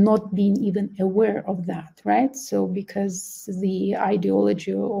 not being even aware of that, right? So because the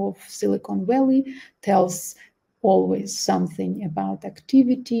ideology of Silicon Valley tells always something about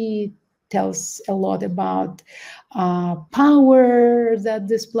activity, tells a lot about power that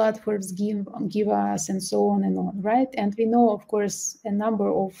these platforms give us, and so on and on, right? And we know, of course, a number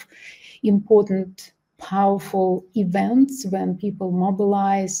of important powerful events when people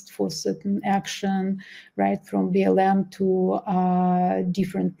mobilized for certain action, right, from BLM to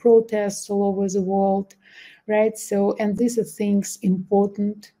different protests all over the world, right? So, and these are things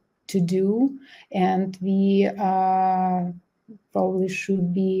important to do, and we probably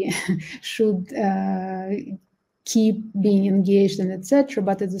should keep being engaged and etc.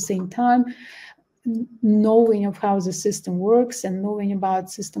 But at the same time, knowing of how the system works and knowing about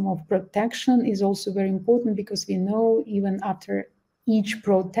system of protection is also very important, because we know even after each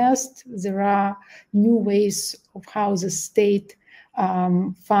protest there are new ways of how the state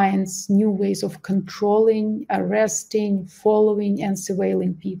finds new ways of controlling, arresting, following, and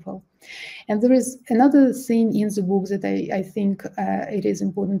surveilling people. And there is another thing in the book that I think it is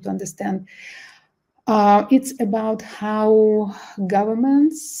important to understand. It's about how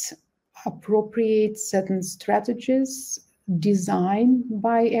governments appropriate certain strategies designed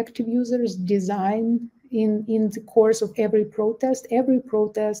by active users, designed in the course of every protest,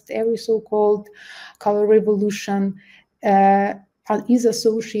 every so-called color revolution is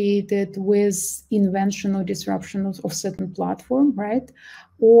associated with invention or disruption of certain platform, right?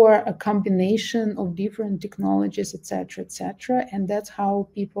 Or a combination of different technologies, etc. And that's how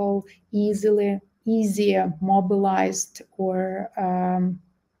people easier mobilized or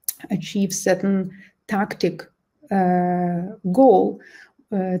achieve certain tactical goal.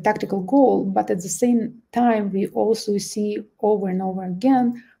 But at the same time, we also see over and over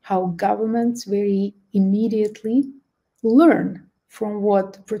again how governments very immediately learn from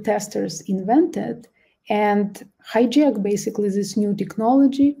what protesters invented and hijack basically this new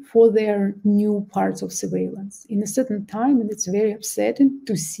technology for their new parts of surveillance in a certain time. And it's very upsetting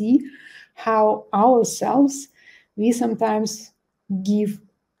to see how ourselves, we sometimes give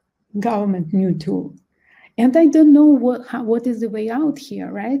government new tool. And I don't know what is the way out here,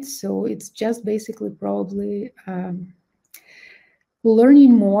 right? So it's just basically probably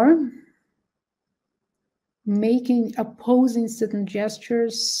learning more, opposing certain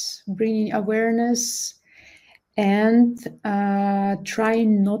gestures, bringing awareness, and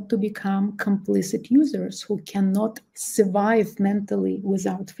trying not to become complicit users who cannot survive mentally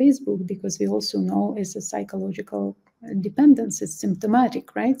without Facebook, because we also know it's a psychological dependence, it's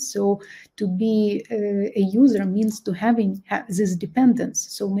symptomatic, right? So to be a user means to have this dependence.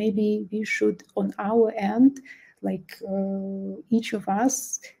 So maybe we should, on our end, like each of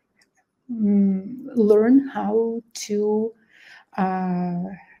us, learn how to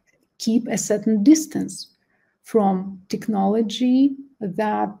keep a certain distance from technology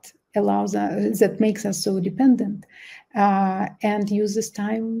that allows us, that makes us so dependent, and use this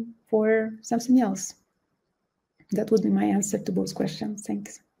time for something else. That would be my answer to both questions.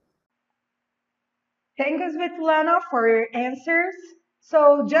 Thanks. Thank you, Svitlana, for your answers.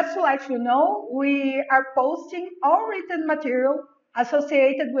 So just to let you know, we are posting all written material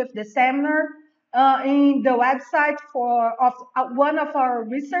associated with the seminar in the website of one of our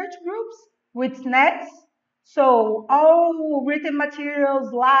research groups, with NETS. So all written materials,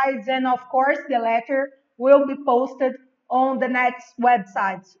 slides, and of course the letter will be posted on the NETS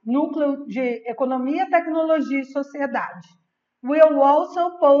website, Núcleo de Economia, Tecnologia e Sociedade. We'll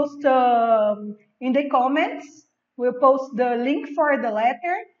also post in the comments, we'll post the link for the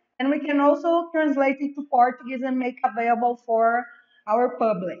letter, and we can also translate it to Portuguese and make available for our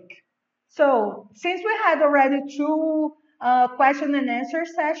public. So since we had already two question and answer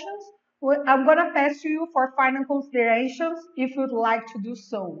sessions, I'm going to pass to you for final considerations if you'd like to do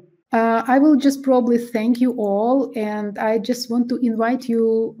so. I will just probably thank you all, and I just want to invite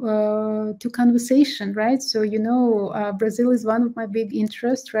you to conversation, right? So, you know, Brazil is one of my big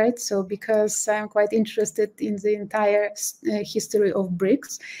interests, right? So because I'm quite interested in the entire history of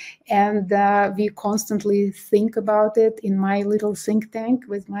BRICS, and we constantly think about it in my little think tank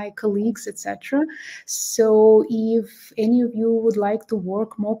with my colleagues, etc. So if any of you would like to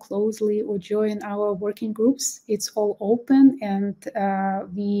work more closely or join our working groups, it's all open, and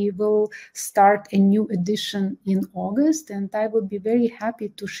we will start a new edition in August, and I would be very happy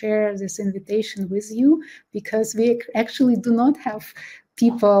to share this invitation with you, because we actually do not have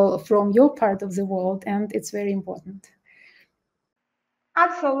people from your part of the world, and it's very important.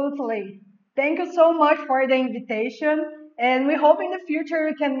 Absolutely. Thank you so much for the invitation, and we hope in the future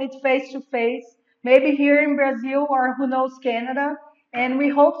we can meet face to face, maybe here in Brazil or who knows, Canada. And we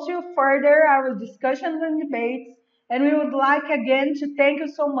hope to further our discussions and debates. And we would like again to thank you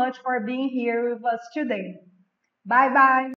so much for being here with us today. Bye bye.